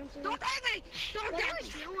 boy. Don't tag me. Don't tag me.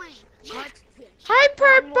 What? Hi,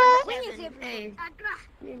 Purple. Hey.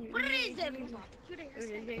 What is it?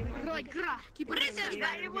 Like, keep it in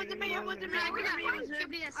there. It wasn't me. It wasn't me. I will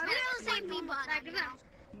save me, but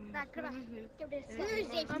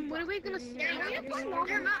What are we gonna say?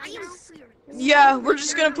 Yeah, we're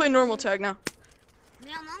just gonna play normal tag now.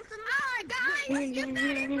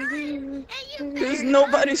 Because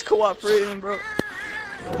nobody's cooperating, bro.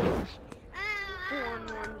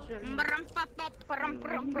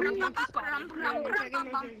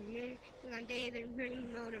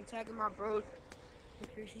 Tagging my bros.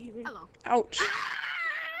 Hello. Ouch.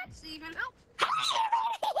 Steven.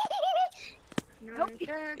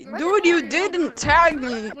 Dude, you didn't tag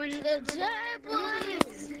me. When the table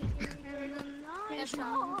is yes,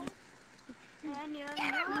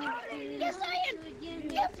 I am.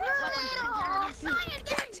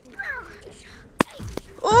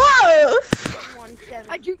 Oh!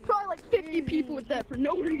 I just caught like 50 people with that for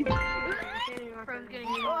no reason.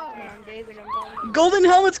 Golden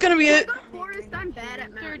helmet's gonna be it. Forrest, I'm bad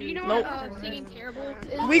at math. Sir, do you know Nope. what singing terrible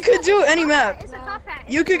is? We could do any map. It's a top hat.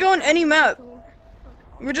 You could go on any map.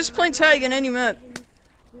 We're just playing tag in any map.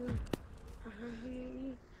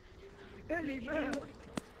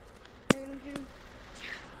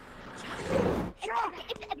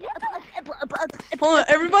 Hold on,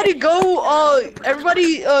 everybody go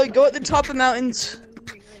at the top of mountains.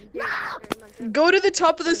 Go to the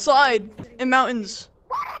top of the slide in mountains.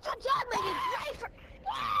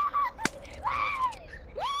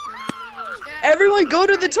 Everyone go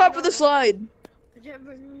to the top of the slide.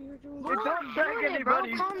 Don't tag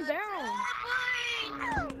anybody. Calm down.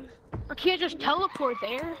 I can't just teleport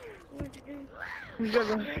there. Bro,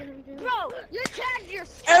 you tagged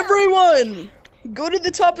yourself. Everyone go to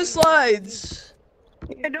the top of slides.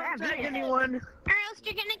 Yeah, don't tag anyone. Or else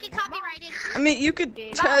you're gonna get copyrighted. I mean, you could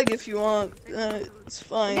tag if you want. It's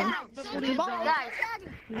fine. Guys,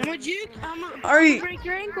 Alright,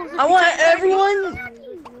 I want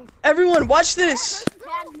everyone, watch this.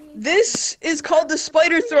 This is called the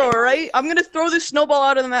spider thrower, right? I'm gonna throw this snowball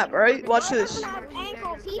out of the map, alright? Watch this.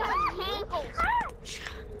 Ankles. He has ankles.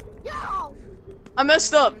 I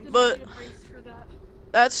messed up, but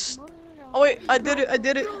that's... Oh wait, I did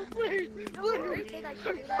it.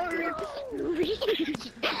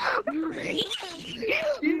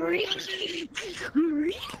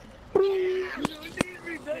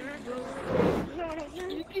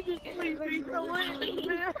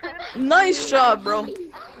 Nice job, bro.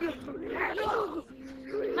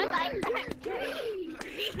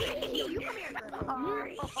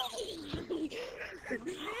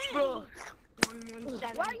 Bro,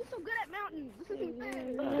 Why are you so good at mountains? This isn't fair.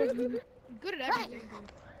 Good at everything.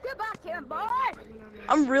 get back here, boy.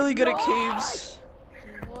 I'm really good at caves.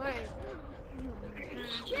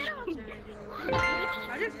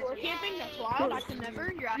 I did floor camping, that's wild. I can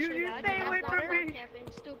never. You're actually you bad. stay away from me. Camping,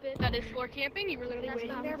 stupid. That is floor camping. You were literally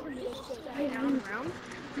waiting there for me to stay down around.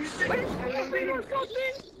 You stay away from me.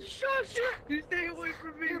 You stay away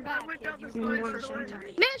from me. I went down the slide.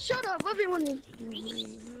 Man, shut up. 1v1 you.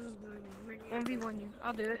 1v1 you.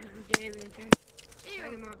 I'll do it.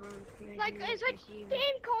 Like it's like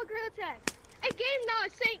game called Gorilla Tag. A game now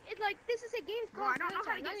is saying it's like this is a game called Gorilla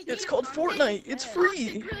Tag. It's called Fortnite. It's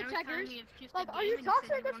free. Gorilla Taggers. Like, are you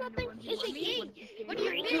toxic or something? It's a game. What do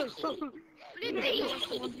you think? What do you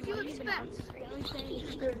think? What do you expect?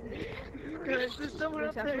 Guys, there's someone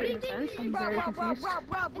up there. Bro,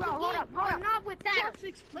 hold up. Not with that.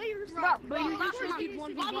 6 players. Bro, But you just keep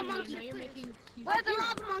 1v1 now. You're making... Where's the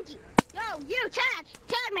lava monkey? Yo, you tag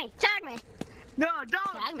me. No,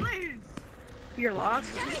 don't, please. You're lost.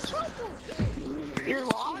 You're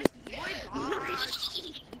lost.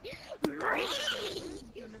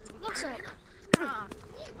 Looks like.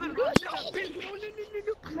 No,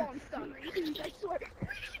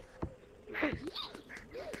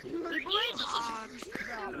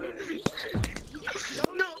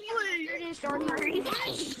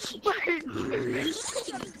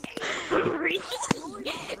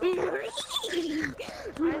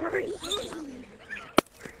 please.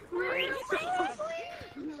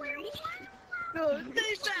 No,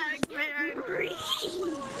 stay back, man.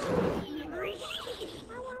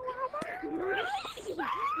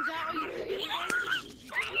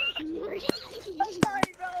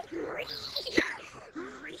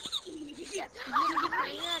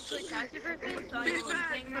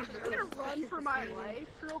 Run for my life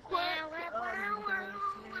real quick.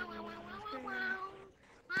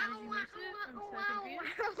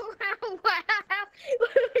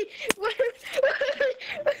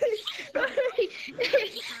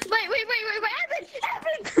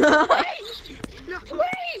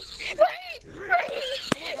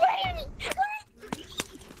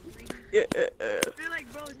 Yeah. I feel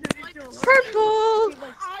like bro said he's still alive. Purple.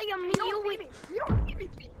 I am you.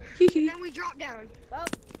 Then we drop down.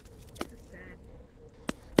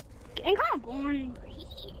 And come on.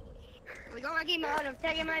 We go back in mode. I'm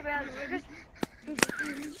taking my brother.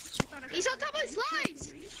 He's on top of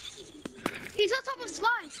slides. He's on top of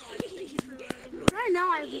slides. Right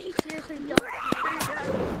now, I seriously don't.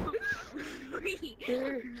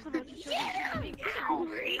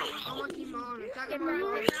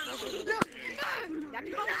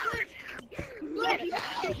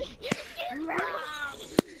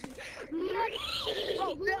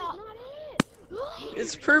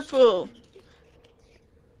 It's purple.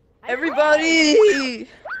 Everybody.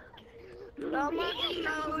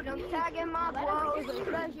 I'm tagging my clothes.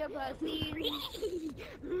 Pleasure, pussy.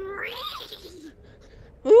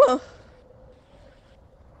 Ooh.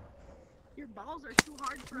 Your balls are too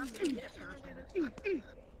hard for us to get.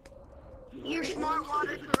 Your smart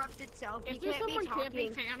water corrupted self. You If there's can't be someone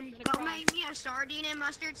talking. camping, I'm gonna Go cry. make me a sardine and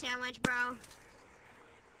mustard sandwich, bro.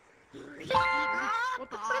 What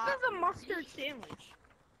the fuck is a mustard sandwich?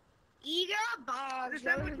 Ega balls. The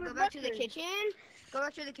sandwich Go with back to the mustard. kitchen. Go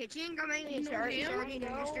back to the kitchen. Go make me a sardine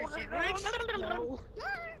and mustard sandwich.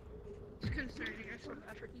 It's concerning. I saw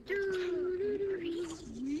that for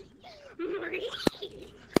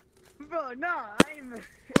Bro, no, I'm.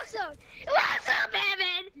 What's up? What's up,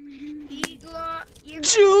 Evan?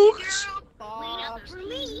 Jukes. Wait up for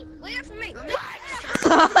me. Wait up for me. Come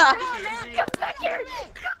No. back here.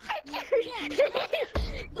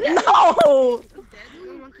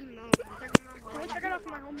 Check it out for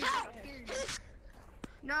my homie.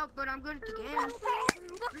 No, but I'm good at the game.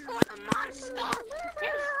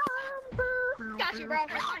 Got you, bro.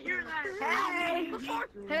 Hey!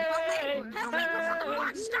 Hey!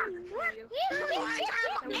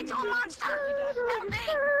 It's a monster.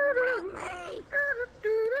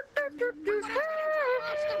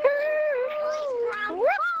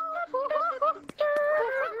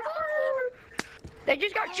 They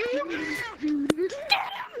just got you!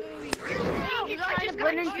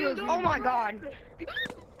 Oh my god.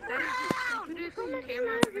 Who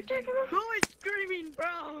is screaming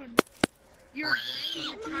brown? You're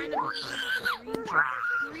trying to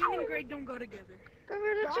green and gray don't go together.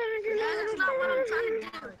 That's not what I'm trying to do.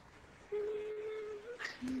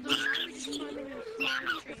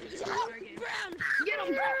 Get him,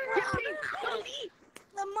 bro!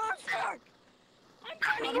 The monster. I'm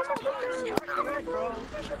trying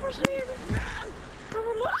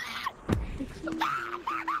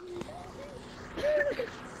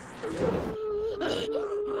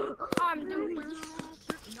I'm doing.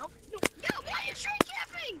 Nope. Yo, why are you tree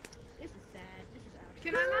camping? This is sad. This is out.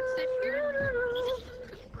 Can I not sit here?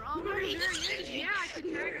 Bro, yeah, I can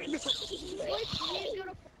tag her. He's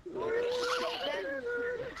gonna forward. Then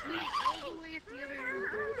leave all the way at the other end.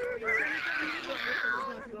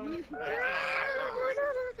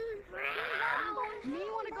 Me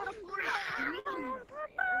wanna go to Florida.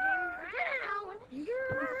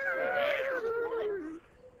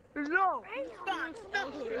 No! Stop! Stop!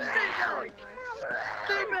 Stay back!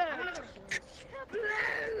 Stay back!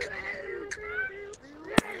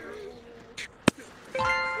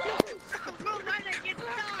 Bro, why did I get stuck?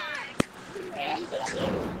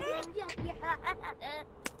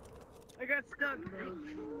 I got stuck, bro.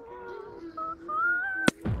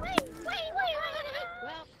 Wait.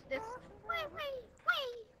 Well, this...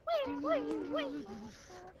 Wait.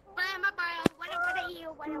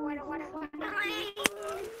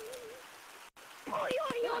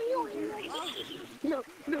 No.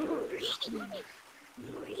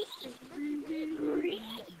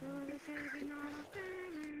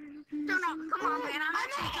 No, come on, man. I'm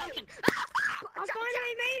actually joking. I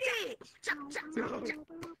finally made it!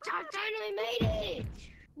 I finally made it!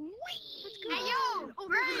 Hey, yo!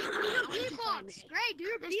 Gray, do your beatbox. Gray, do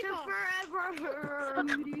your This took beatbox. forever.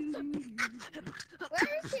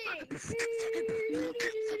 Where is he?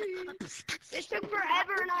 This took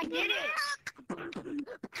forever and I did it.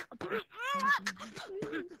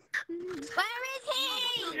 Where is he?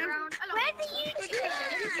 Where's the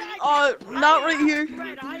YouTuber? Not right here.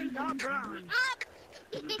 Right, I am not brown.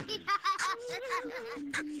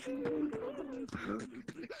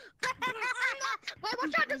 Wait,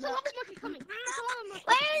 watch out, there's a lava monkey coming. Where's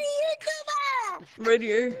the YouTuber? Right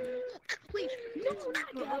here. Please. No,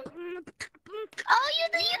 not Oh, you're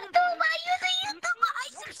the YouTuber! I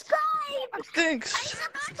subscribe! Thanks. I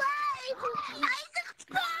subscribe!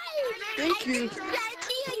 Thank you. I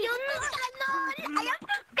see a YouTube channel! I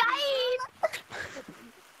subscribe!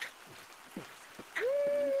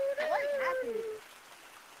 What happened?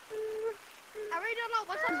 I really don't know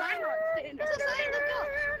what's on my notes. What's the sign? Let's go.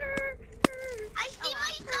 I see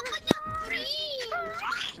myself on your screen.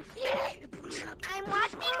 I'm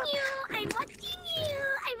watching you. I'm watching you.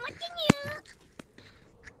 I'm watching you.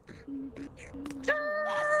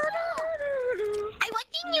 I'm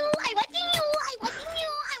watching you. I'm watching you.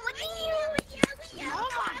 I'm watching you. I'm watching you. Oh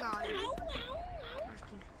my god.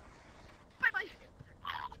 Bye-bye.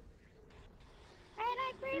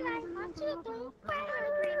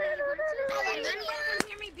 Does anyone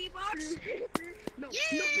hear me beatbox? No.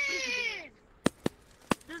 Yeah!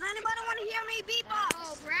 Does anybody want to hear me beatbox?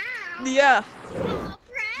 Oh, Brown. Yeah. Oh,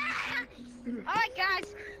 Brown. Alright, guys.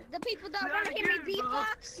 The people that want to hear me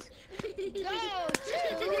beatbox, go to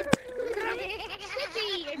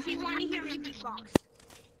City if you want to hear me beatbox.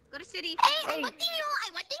 Go to City. Hey, I'm watching you.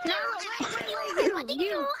 I'm watching you. I'm watching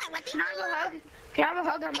you. I'm watching you. Can I have a hug? Can I have a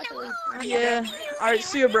hug? I'm about to leave. Yeah. Alright,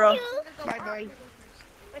 see you, bro. Bye.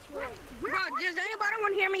 Bro, does anybody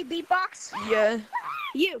want to hear me beatbox? Yeah.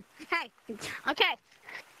 You. Hey. Okay.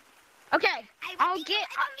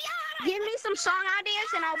 Give me some song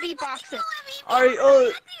ideas and I'll beatbox it. Alright,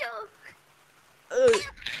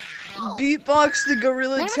 beatbox the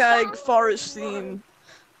Gorilla Tag Forest theme.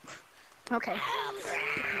 Okay.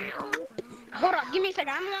 Hold up, give me a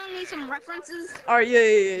second. I'm gonna need some references. Alright,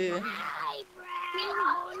 yeah. Hi,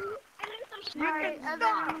 Brown. I need some Alright,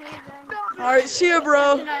 Alright, see ya,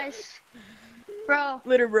 bro. nice. Bro,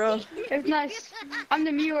 Later, bro. it's nice. I'm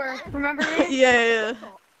the Muir. Remember me? Yeah.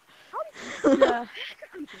 Yeah.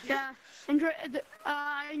 Yeah.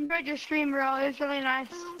 Enjoyed your stream, bro. It was really nice.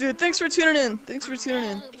 Dude, thanks for tuning in.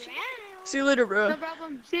 See you later, bro. No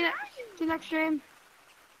problem. See you next stream.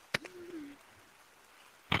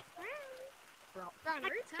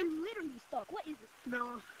 I'm literally stuck. What is it?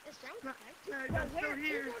 No. It's down. No, it's still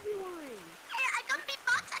here. Hey, I can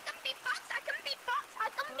beatbox. I can beatbox. I can beatbox. I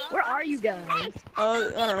can beatbox. Where are you guys? Hey, I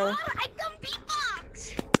don't know. I can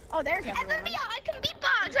beatbox. Oh, there's everyone. FNBR, I can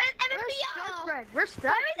beatbox. FNBR. We're stuck.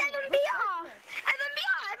 Where is FNBR?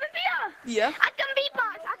 FNBR. Yeah. I can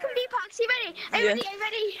beatbox. I can beatbox. You ready? Are you Yeah. ready? Are you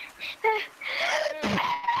ready?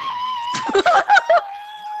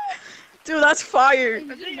 Dude, that's fire.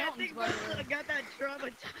 I think I got that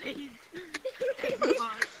traumatized.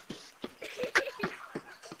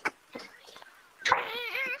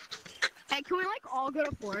 Hey, can we like all go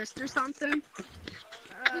to Forest or something?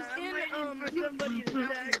 I'm waiting for somebody to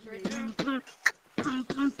text me.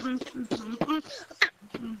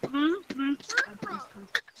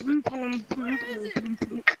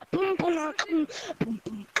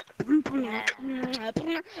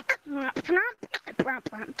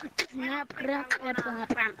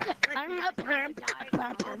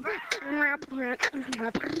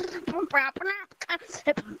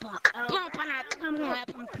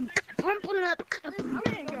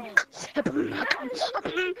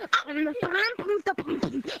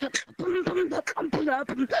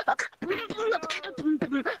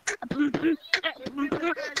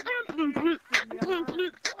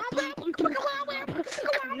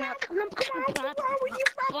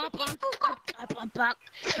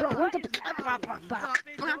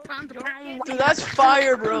 Dude, that's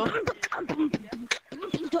fire, bro.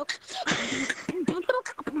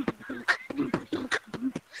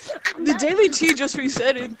 The Daily T just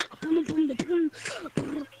resetted.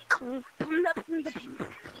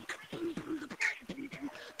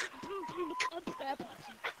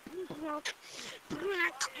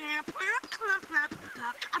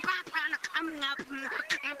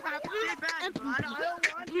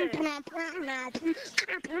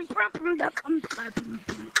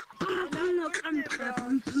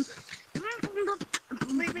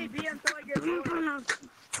 Leave me be until I get home.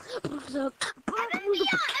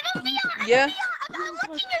 Yeah. I'm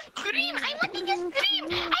watching your stream. I'm watching your stream.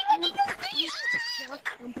 I'm watching your stream.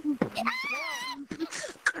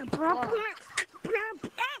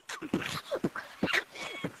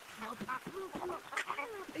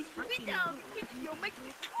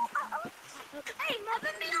 Hey,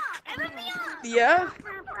 FNBR. Yeah.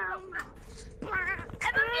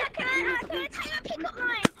 FNBR, can I tell you a pickup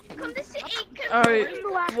line? Come to city. Alright.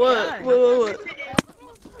 What? What? Come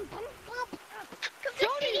to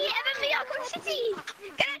city. FNBR, come to city.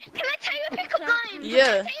 Can I tell you a pickup line?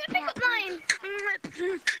 Yeah. Can I tell you a pickup line?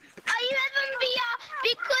 Are you FNBR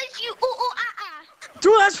because you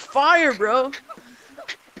Dude, that's fire, bro.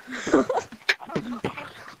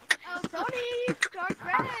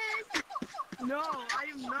 No, I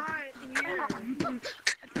am not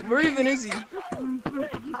here. Where even is he? I'm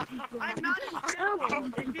not in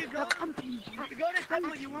Temple. If you go to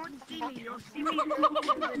Temple, you won't see me. You'll see me in the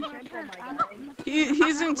Temple, my guy.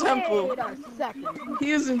 He's in Temple. Wait a second.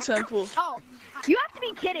 He is in Temple. Oh, you have to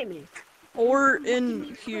be kidding me. Or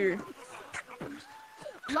in here.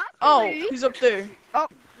 Luckily, Oh, he's up there. Oh.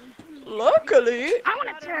 Luckily. I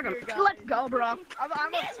want to tag him. Let's go, bro. I'm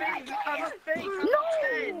a fake. I'm a fake.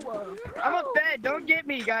 No. I'm a fed. Don't get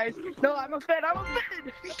me, guys. No, I'm a fed. I'm a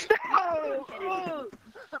fed. No. Oh.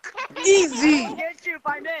 Easy. I'll get you if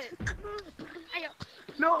I did.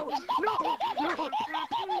 No. No. No.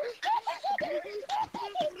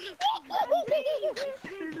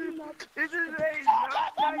 This is a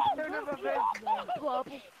not nice turn of events.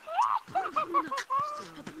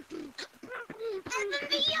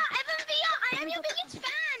 FNBR, I am your biggest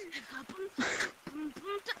fan.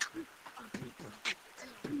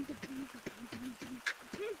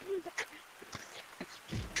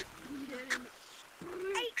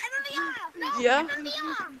 Hey, FNBR. No, Yeah?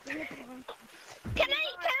 FNBR. Can I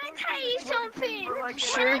tell you something?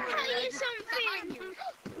 Sure. Can I tell you something?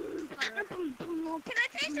 Can I tell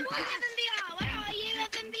you something, FNBR? Where are you,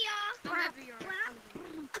 FNBR?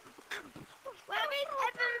 Where is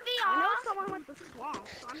FNBR? I know someone went to swamp,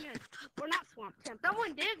 so I'm gonna. We're not swamp temp.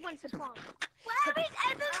 Someone did went to swamp. Where is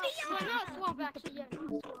FNBR? We're not swamp actually yet.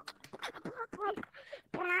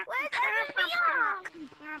 Where's FNBR?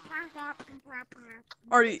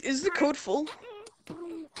 Artie, is the code full?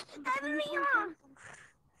 FNBR.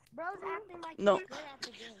 Bro's acting like No. he's good at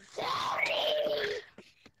the game.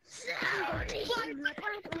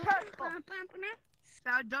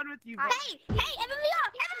 I'm done with you. Hey, Evan VR!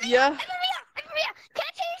 Yeah. Evan VR! Can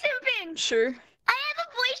I tell you something? Sure. I have a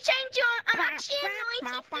voice changer. I'm actually a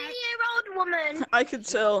 93-year-old woman. I could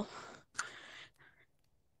tell.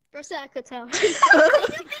 Bro said I could tell. I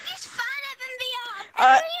Your biggest fan, Evan VR.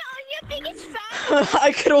 Evan VR, your biggest fan.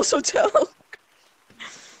 I could also tell.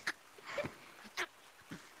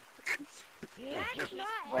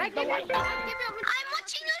 I'm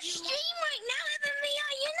watching your stream right now, Evan VR.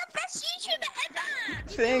 You're the best YouTuber ever.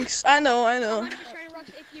 Thanks. I know. Oh, I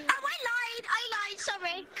lied,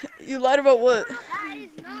 sorry. You lied about what? That is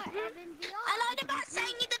not Evan VR. I lied about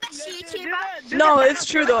saying you're the best YouTuber. No, it's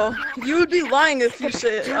true though. You would be lying if you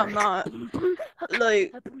said I'm not.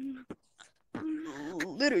 Like,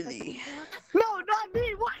 literally. No, not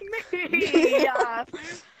me. Why me? Yeah.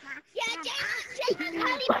 Yeah, James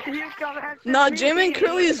Curly. You come after Nah, me. Jamin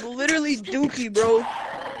Curly is literally dookie, bro.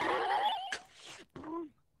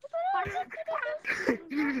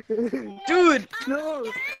 Dude, No.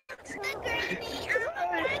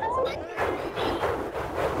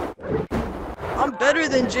 I'm better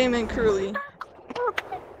than Jamin Curly.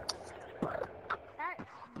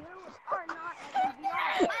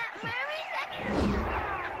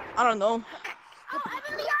 I don't know.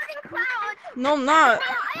 No, I'm not.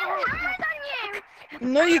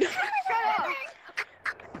 No, you.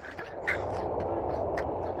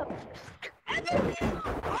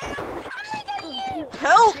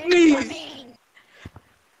 Help me! I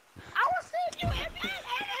will save you, Evan!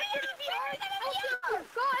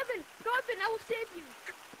 Go, Evan! Go, Evan! I will save you!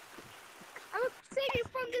 I will save you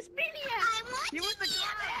from this maniac! You with the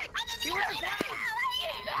clouds. You with the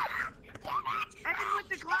clouds. Evan with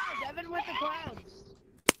the clouds. Evan with the clouds.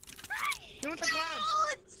 You with the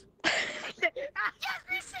clouds.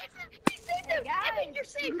 Evan, you're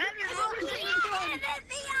safe!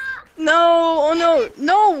 No, oh no,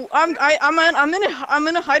 no! I'm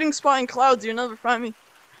in a hiding spot in clouds. You'll never find me.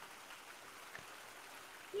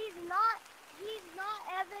 He's not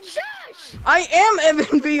Evan. Shush! I am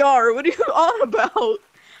Evan VR. What are you on about?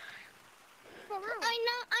 I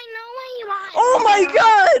know where you are. Oh my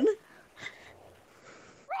god!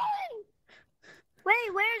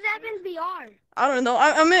 Wait, where's Evan VR? I don't know.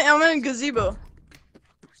 I'm in a gazebo.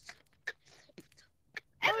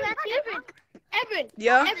 Evan, that's Evan. Evan!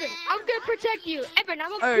 Yeah. Evan, I'm gonna protect you! Evan, I'm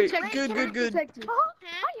gonna Alright, protect you! good. Protect you.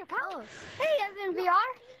 Hey, Evan VR.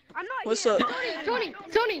 I'm not What's here. up? Tony!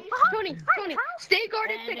 Stay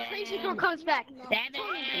guarded till Crazy Girl comes back.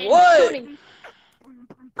 What? Tony!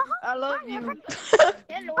 I love you.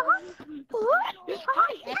 Hello.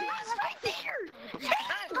 Hi, Evan's right there.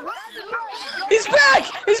 He's back!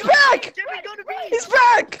 He's back! Jimmy, go to beach. He's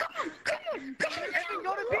back! Evan,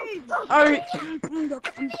 go to beach. Alright. Evan, go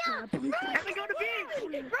to beach.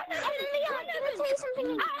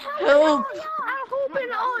 Help!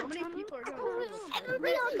 Can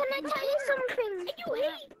I tell you something? You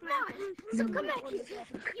hate that. So come back.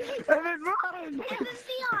 Evan, run. Evan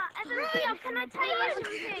VR, can I tell you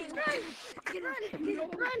something? Run, Evan.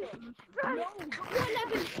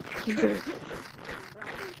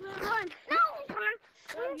 Run. No.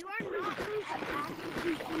 You are not.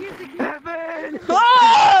 Evan.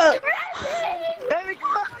 Ah! Evan,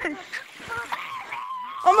 come on.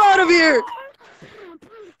 I'm out of here!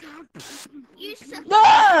 You suck.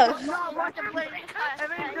 Ah! Does not want to play.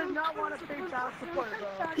 Evan does not want to play child support, bro.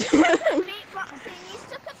 Beatboxing. You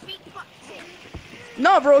suck at beatboxing.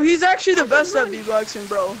 No, bro, he's actually the best at beatboxing,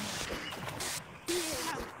 bro.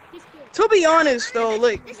 To be honest, though,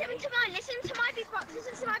 like, Listen to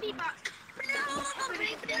my beatbox.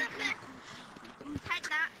 Take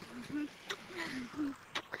that.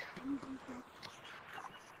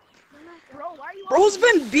 bro's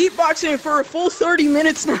been beatboxing for a full 30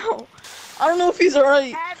 minutes now. I don't know if he's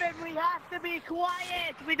alright. Evan, we have to be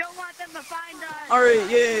quiet. We don't want them to find us. Alright,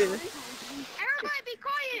 yeah. Everybody be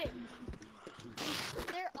quiet.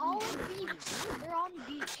 They're all on the beach. They're on the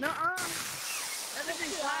beach. Nuh-uh. Evan's in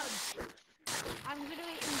clouds. I'm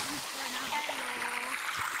literally in the beach right now.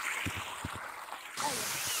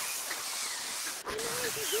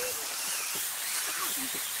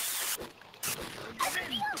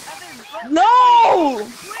 No!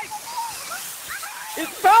 It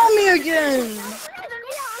found me again!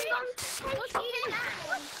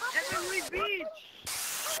 Evan, we beach.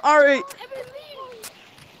 Alright.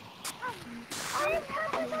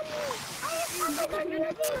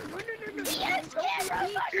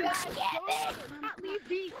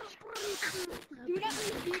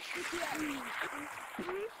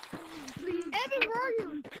 Evan, where are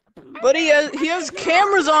you? But he has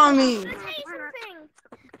cameras on me. Can I tell you something?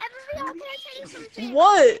 Everybody, can I tell you something?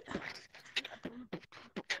 What?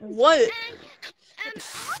 What? So the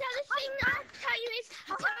thing I'll tell you is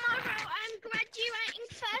tomorrow I'm graduating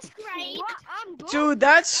first grade. Dude,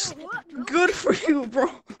 that's good for you, bro.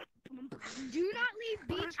 Do not leave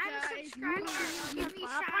beach, guys. Give me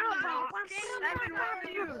shout-out. Evan, where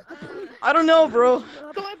are you? I don't know, bro.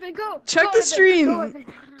 Go, Evan, go. Check the stream. Do not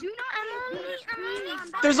I'm only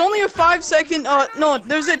There's only a 5-second, no,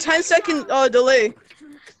 there's a 10-second, delay. Bro,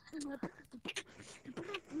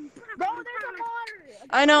 there's a water.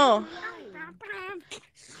 I know.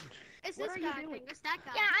 It's this guy. I think. It's that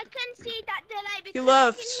guy. Yeah, I can see that delay because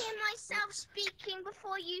left. I can hear myself speaking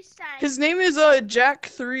before you say. His name is,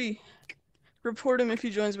 Jack3. Report him if he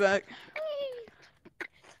joins back.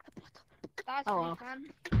 That's Oh, fun.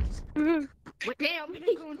 Damn. Where'd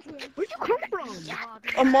Where'd you come from?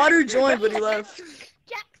 A modder joined, but he left.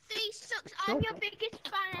 Jack 3 sucks. I'm your biggest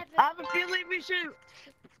fan ever. I have a feeling we should.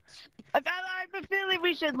 I have a feeling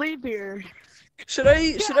we should leave here. Should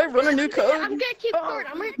I run a new I'm code? gonna keep guard.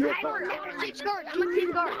 I'm gonna keep guard. I'm gonna keep guard. I'm gonna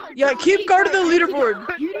keep guard. Yeah, keep guard of the leaderboard.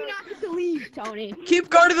 You do not get to leave, Tony. Keep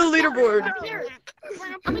guard of the leaderboard.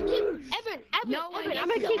 I'm gonna keep Evan. No one Evan, I'm gets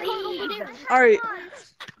gonna to keep guard over leave. there. Alright.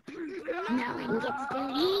 No one gets to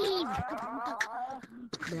leave.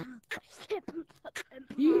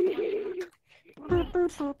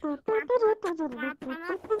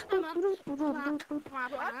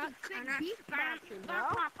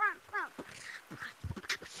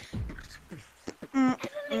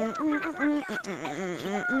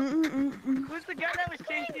 Who's the guy that was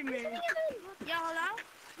chasing me? Yo, hello?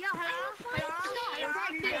 Yo, hello? Hello?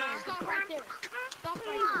 Right there. Stop right there. Stop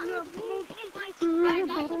right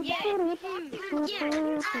there. Yeah,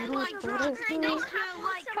 I like rock. I know how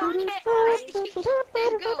like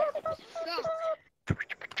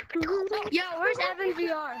Go. Yo, where's Evan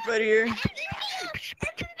VR? Right here.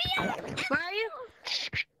 Where are you?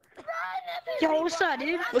 Yo, what's up,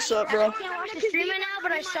 dude? What's up, bro? I can't watch the stream right now,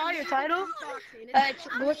 but I saw your title. It's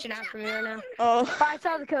glitching out for me right now. Oh, But I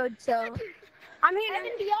saw the code, so. I'm here.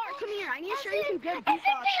 Evan VR, come here. I need to show you some good Evan VR,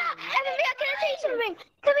 can I tell you something?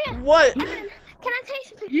 Come here. what? Can I tell you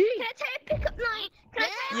something? Can I tell you a pickup line? Can I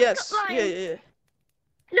tell you a Yes. pickup line? Yeah.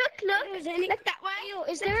 Look that way.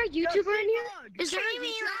 Is there a YouTuber in here? Is there a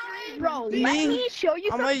Streaming YouTuber? Bro, Me? let me show you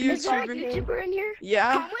I'm some. a Is there a YouTuber. YouTuber in here?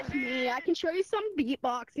 Yeah. Come with me. I can show you some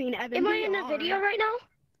beatboxing. Evan Am I in a VR. video right now?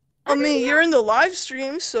 I mean, you're in the live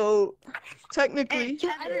stream, so technically. Yo,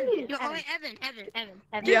 Evan.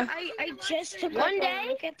 Yeah. I just took one day.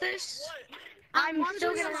 Look at this. I'm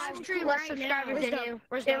still gonna have less subscribers than you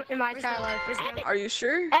in my entire life. Are you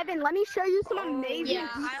sure? Evan, let me show you some amazing. Yeah,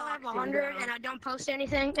 I have 100 and I don't post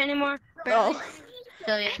anything anymore. Oh.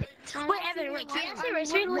 So yeah. Wait, Evan, wait, can you actually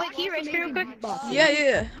race me? Wait, can you race me real quick?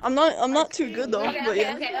 Yeah. I'm not too good though, but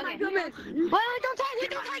yeah. Okay. Wait, don't tag me.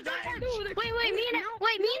 Wait, me and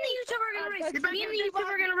the YouTuber are gonna race. Me and the YouTuber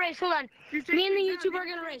are gonna race. Hold on. Me and the YouTuber are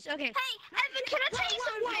gonna race. Okay. Hey, Evan, can I tell you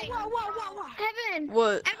something? Evan.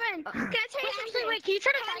 What? Evan. Can I tell you something? Wait, can you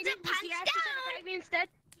try to tag me? Pants Can you actually try to tag me instead?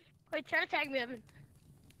 Wait, try to tag me, Evan.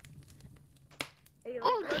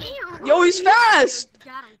 Oh, damn. Yo, he's fast.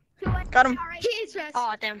 Got him. He's fast.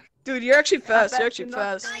 Oh, damn. Dude, you're actually fast. You're actually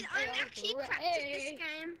fast. I'm actually practicing this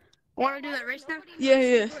game. Want to do that race now?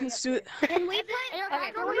 Yeah. Let's do it. Can we play?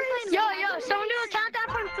 Okay. Yo, someone do a countdown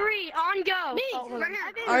from 3 on go. Me.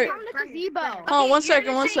 Alright. Gazebo. Oh, one You're second.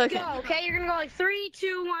 gonna One say second. Go, okay, you're gonna go like 3,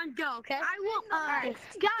 2, 1, go. Okay. I won't. Alright.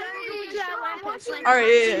 Guys,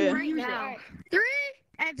 Alright, yeah. right now. 3,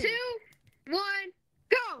 2, 1,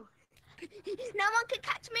 go. No one can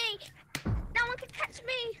catch me. No one can catch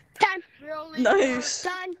me. Time. Nice.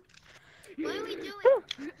 Done. What are we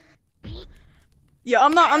doing? Yeah,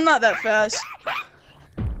 I'm not that fast.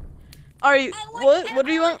 Alright, what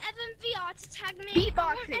do you want? Evan VR to tag me. I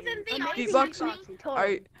want Evan VR to Beatboxing? tag me.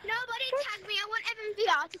 Alright. Nobody tag me. I want Evan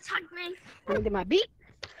VR to tag me. Let me get my beat.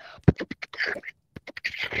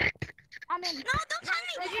 No, don't tag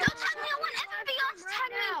me. Don't tag me. I want Evan VR to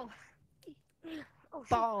tag me.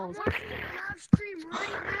 Balls. Live stream right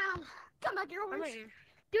now. Come back here.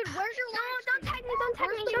 Dude, where's your No, don't tag me. Don't tag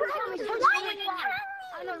me. Don't tag me. Why Why are you tagging me?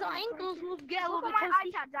 I know the ankles will get a little bit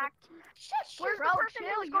toasty. Where's the person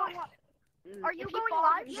who's going? Are you going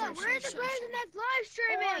live? Yeah, where's the person that's live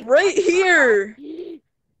streaming? Right here.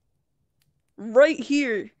 Right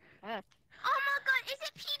here. Oh my god, is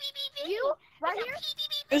it PBBV? You? Right Is here? it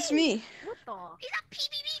PBBV? It's me. What the? Is that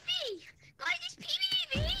PBBV? Guys, it's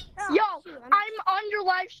PBBV. Yo, I'm on your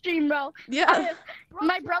live stream, bro. Yeah.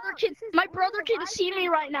 My brother can see me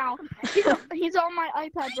right now. He's on my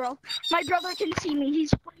iPad, bro. My brother can see me.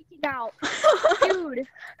 He's freaking now. Dude.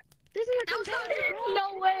 This is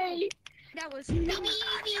no way. That was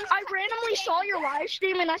I randomly saw your live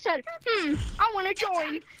stream and I said, I want to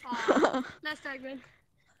join. That's segment.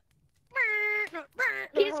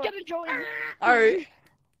 He's gonna join. Alright.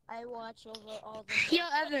 I watch over all the. Yo,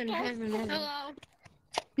 Evan. Hello.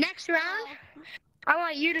 Next round, I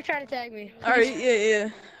want you to try to tag me. Alright, yeah.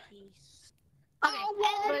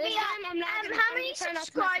 Okay. How many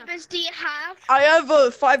subscribers do you have? I have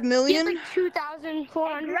 5 He has million. like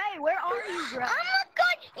 2,400. Ray, where are you, Ray? Oh my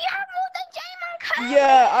god, you have more than Jamon.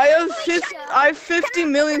 Yeah, I have 50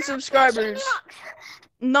 million subscribers.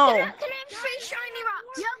 No. Can I have 3 shiny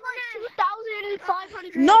rocks? You have like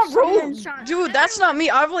 2,500. No, bro. Dude, that's not me.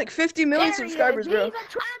 I have like 50 million subscribers, bro. Can I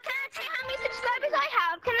tell you how many subscribers I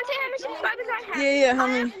have? Can I tell you how many subscribers I have? Yeah, how I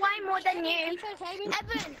many? have way more than you.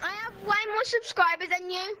 Evan, I have way more subscribers than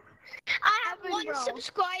you. I have Evan, one bro.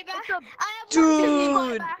 subscriber. I have one Dude,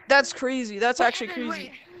 subscriber. that's crazy. That's actually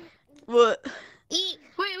crazy. What? Eat.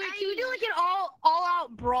 Wait, can we do like an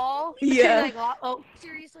all-out brawl? Yeah. Like, oh,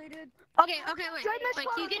 Seriously, dude. okay, wait. Wait,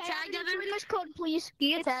 can you get tagged, Evan? Join this code, please. Can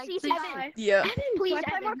you get tagged, please? Evan. Yeah. Please,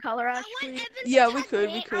 play more color I rush, want please. Evan to Yeah, tag we could,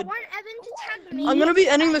 me. we could. I want Evan to tag me. I'm gonna be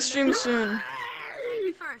ending the stream soon.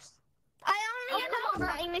 Me first. I only have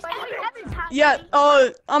this. Evan, tag Yeah, me.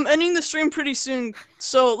 I'm ending the stream pretty soon.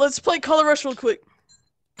 So let's play Color Rush real quick.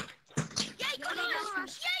 Yay, Color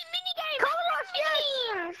Rush! Yay, minigame! Color Rush, yay!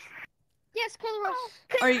 Yes, color rush.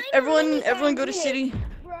 Alright, everyone go to city.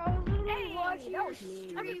 Everyone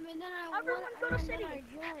go to city. Evan,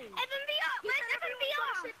 be up! Where's Evan be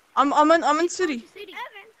up? I'm in city. Evan.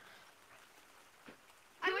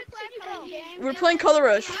 I'm in city. We're playing Color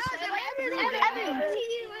Rush. Evan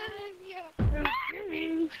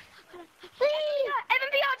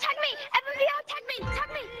VR, tag me! Evan VR, tag me! Tag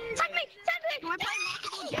me! Tag me! Tag me! Do I play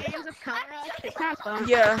multiple games of color rush? It's not fun.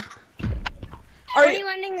 Yeah. Are Alright. you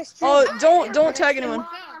ending this? Don't tag anyone.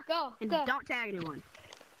 Go. And don't tag anyone.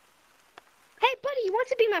 Hey, buddy, you want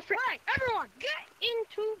to be my friend? Everyone, get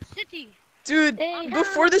into city. Dude,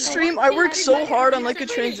 before the stream, I worked so hard on like a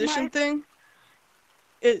transition thing.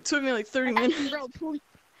 It took me like 30 minutes. Bro, please,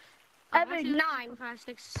 Evan, 9.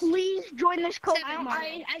 please join this code.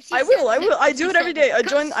 I will. I do it every day. I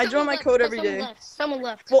join my code every day. Someone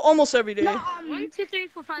left. Well, almost every day. 1, 2, 3,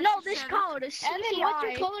 4, 5, No, 6, this 7. code is Evan, what's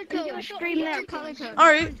your color We do a code? stream there. Color code.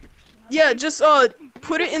 Alright. Yeah, just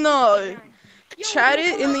put it in the chat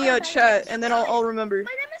it in the chat and then I'll remember. My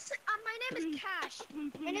name is Cash.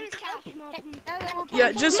 My name is Cash.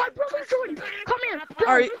 Yeah, just My brother Jordan, come here.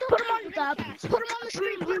 alright. Put him on the Put him on the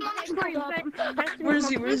screen. Put him on the screen. Where is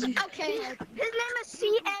he? Where is he? Okay. His name is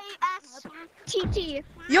CASTT.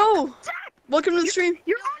 Yo! Welcome to the stream.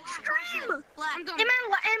 You're on stream. Am I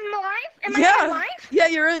live? Am I Yeah. live? Yeah,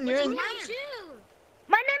 you're in. You're in.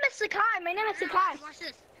 My name is Sakai. My name is Sakai. Watch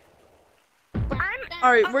this.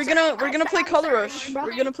 Alright, we're gonna play Color Rush.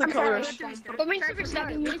 We're gonna play Color Rush. But me super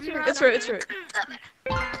second. It's right.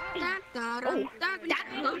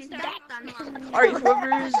 Alright,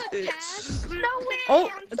 whoever's it's No way. Oh,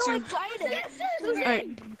 I'm it's so him. excited.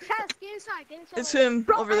 Alright, Get inside. it's him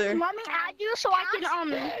Bro, over there. let me add you so I can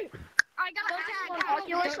I got on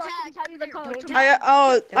Oculus so I can tell you the code.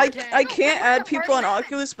 I can't add people on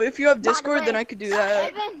Oculus, but if you have Discord, then I could do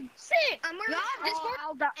that. Sit. I'm wearing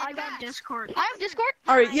I got Discord. I have Discord.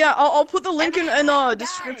 Alright, yeah, I'll put the link in the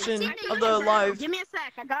description of the live. Give me a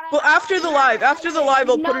sec. I got Well, after the live, I'll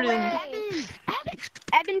put it in.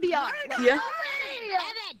 Evan BR. Yeah.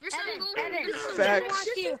 Evan. Facts.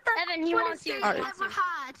 Evan, he wants you. Alright.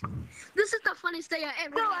 This is the funniest day I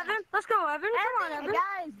ever had. Evan. Let's go, Evan. Come on, Evan.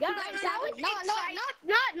 Guys.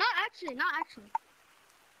 Not actually.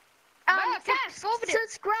 Cass, over there.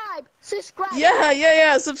 Subscribe.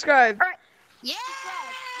 Yeah, subscribe. Yeah.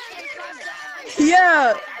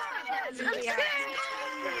 Yeah.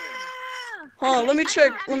 Hold on, let me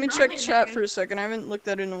check chat for a second. I haven't looked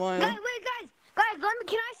at it in a while. Wait, guys,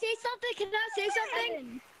 can I say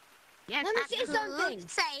something? Yes. Let me say something.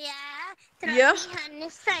 Yeah.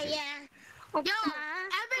 Yo,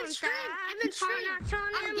 Evan stream.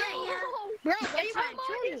 Bro,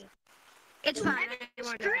 It's fine.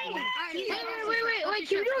 Wait.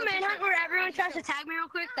 Can we do a manhunt where everyone tries to tag me real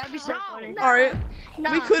quick? That'd be so funny. Alright.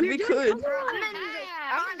 We could. Wait.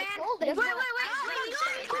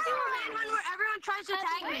 Everyone tries to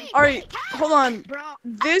tag me. Alright, hold on.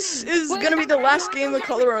 This is gonna be the last game of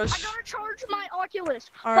Color Rush. I gotta charge my Oculus.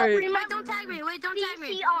 Alright. Wait, don't tag me. Don't tag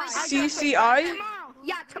me. CCI?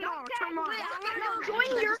 Yeah, tomorrow.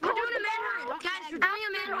 Join your We're doing a manhunt. Guys, we're doing a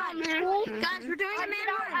manhunt. Guys, we're doing a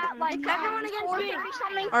manhunt. like everyone against me.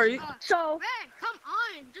 Something. Alright. So Red, come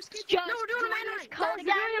on. Just get just No, we're doing a join manhunt. us, code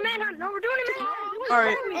again. We're doing a manhunt. No, we're doing a manhunt.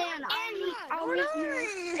 Alright. And I'll meet you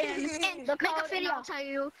in the Make a code, and video. I'll tell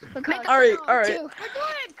you the code. Alright, alright. Two.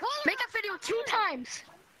 Make a video 2 times.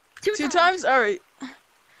 2 times? Alright.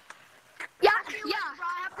 Yeah.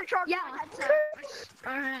 I have to charge Yeah. my headset.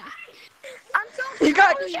 Alright. I'm so He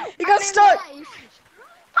got I'm stuck. in life.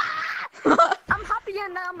 I'm happy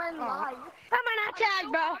and I'm in life. I'm gonna tag,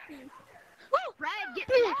 bro. Red, get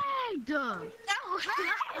tagged.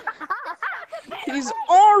 He's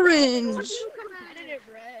orange. Competitive,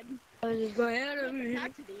 Red. Just go ahead of me.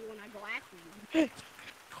 Back to you when I go after you.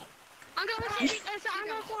 I'm going forest. I'm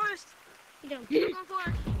going forest.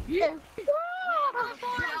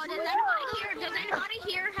 Does anybody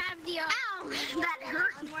here have the that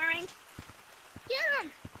hurt I'm wearing?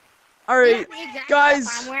 Alright, Exactly guys,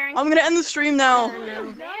 what I'm wearing. I'm gonna end the stream now.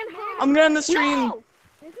 I'm gonna end the stream.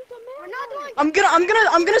 I'm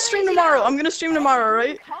gonna stream tomorrow. I'm gonna stream tomorrow,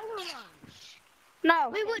 right?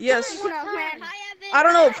 No. Yes. No, man. I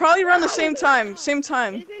don't know, probably around the same time. Same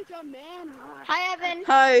time. Hi, Evan.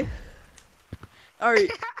 Hi.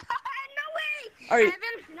 Alright. Alright.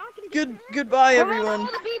 Goodbye everyone.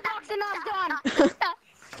 The beatbox and I'm done.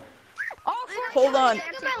 Hold on.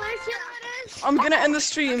 I'm gonna end the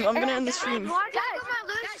stream. I'm gonna end the stream.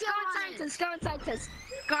 Guys, go inside this.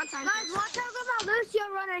 Guys, watch out about Lucio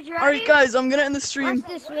runners. You ready? Alright guys, I'm gonna end the stream.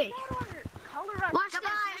 This week. Watch this.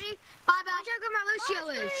 Ready? Bye, bye. Watch out where my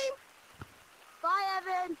Lucio is. Bye,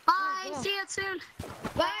 Evan. Bye. See you soon.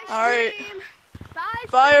 Bye. Alright. stream.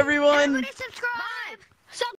 Bye everyone. Everybody subscribe.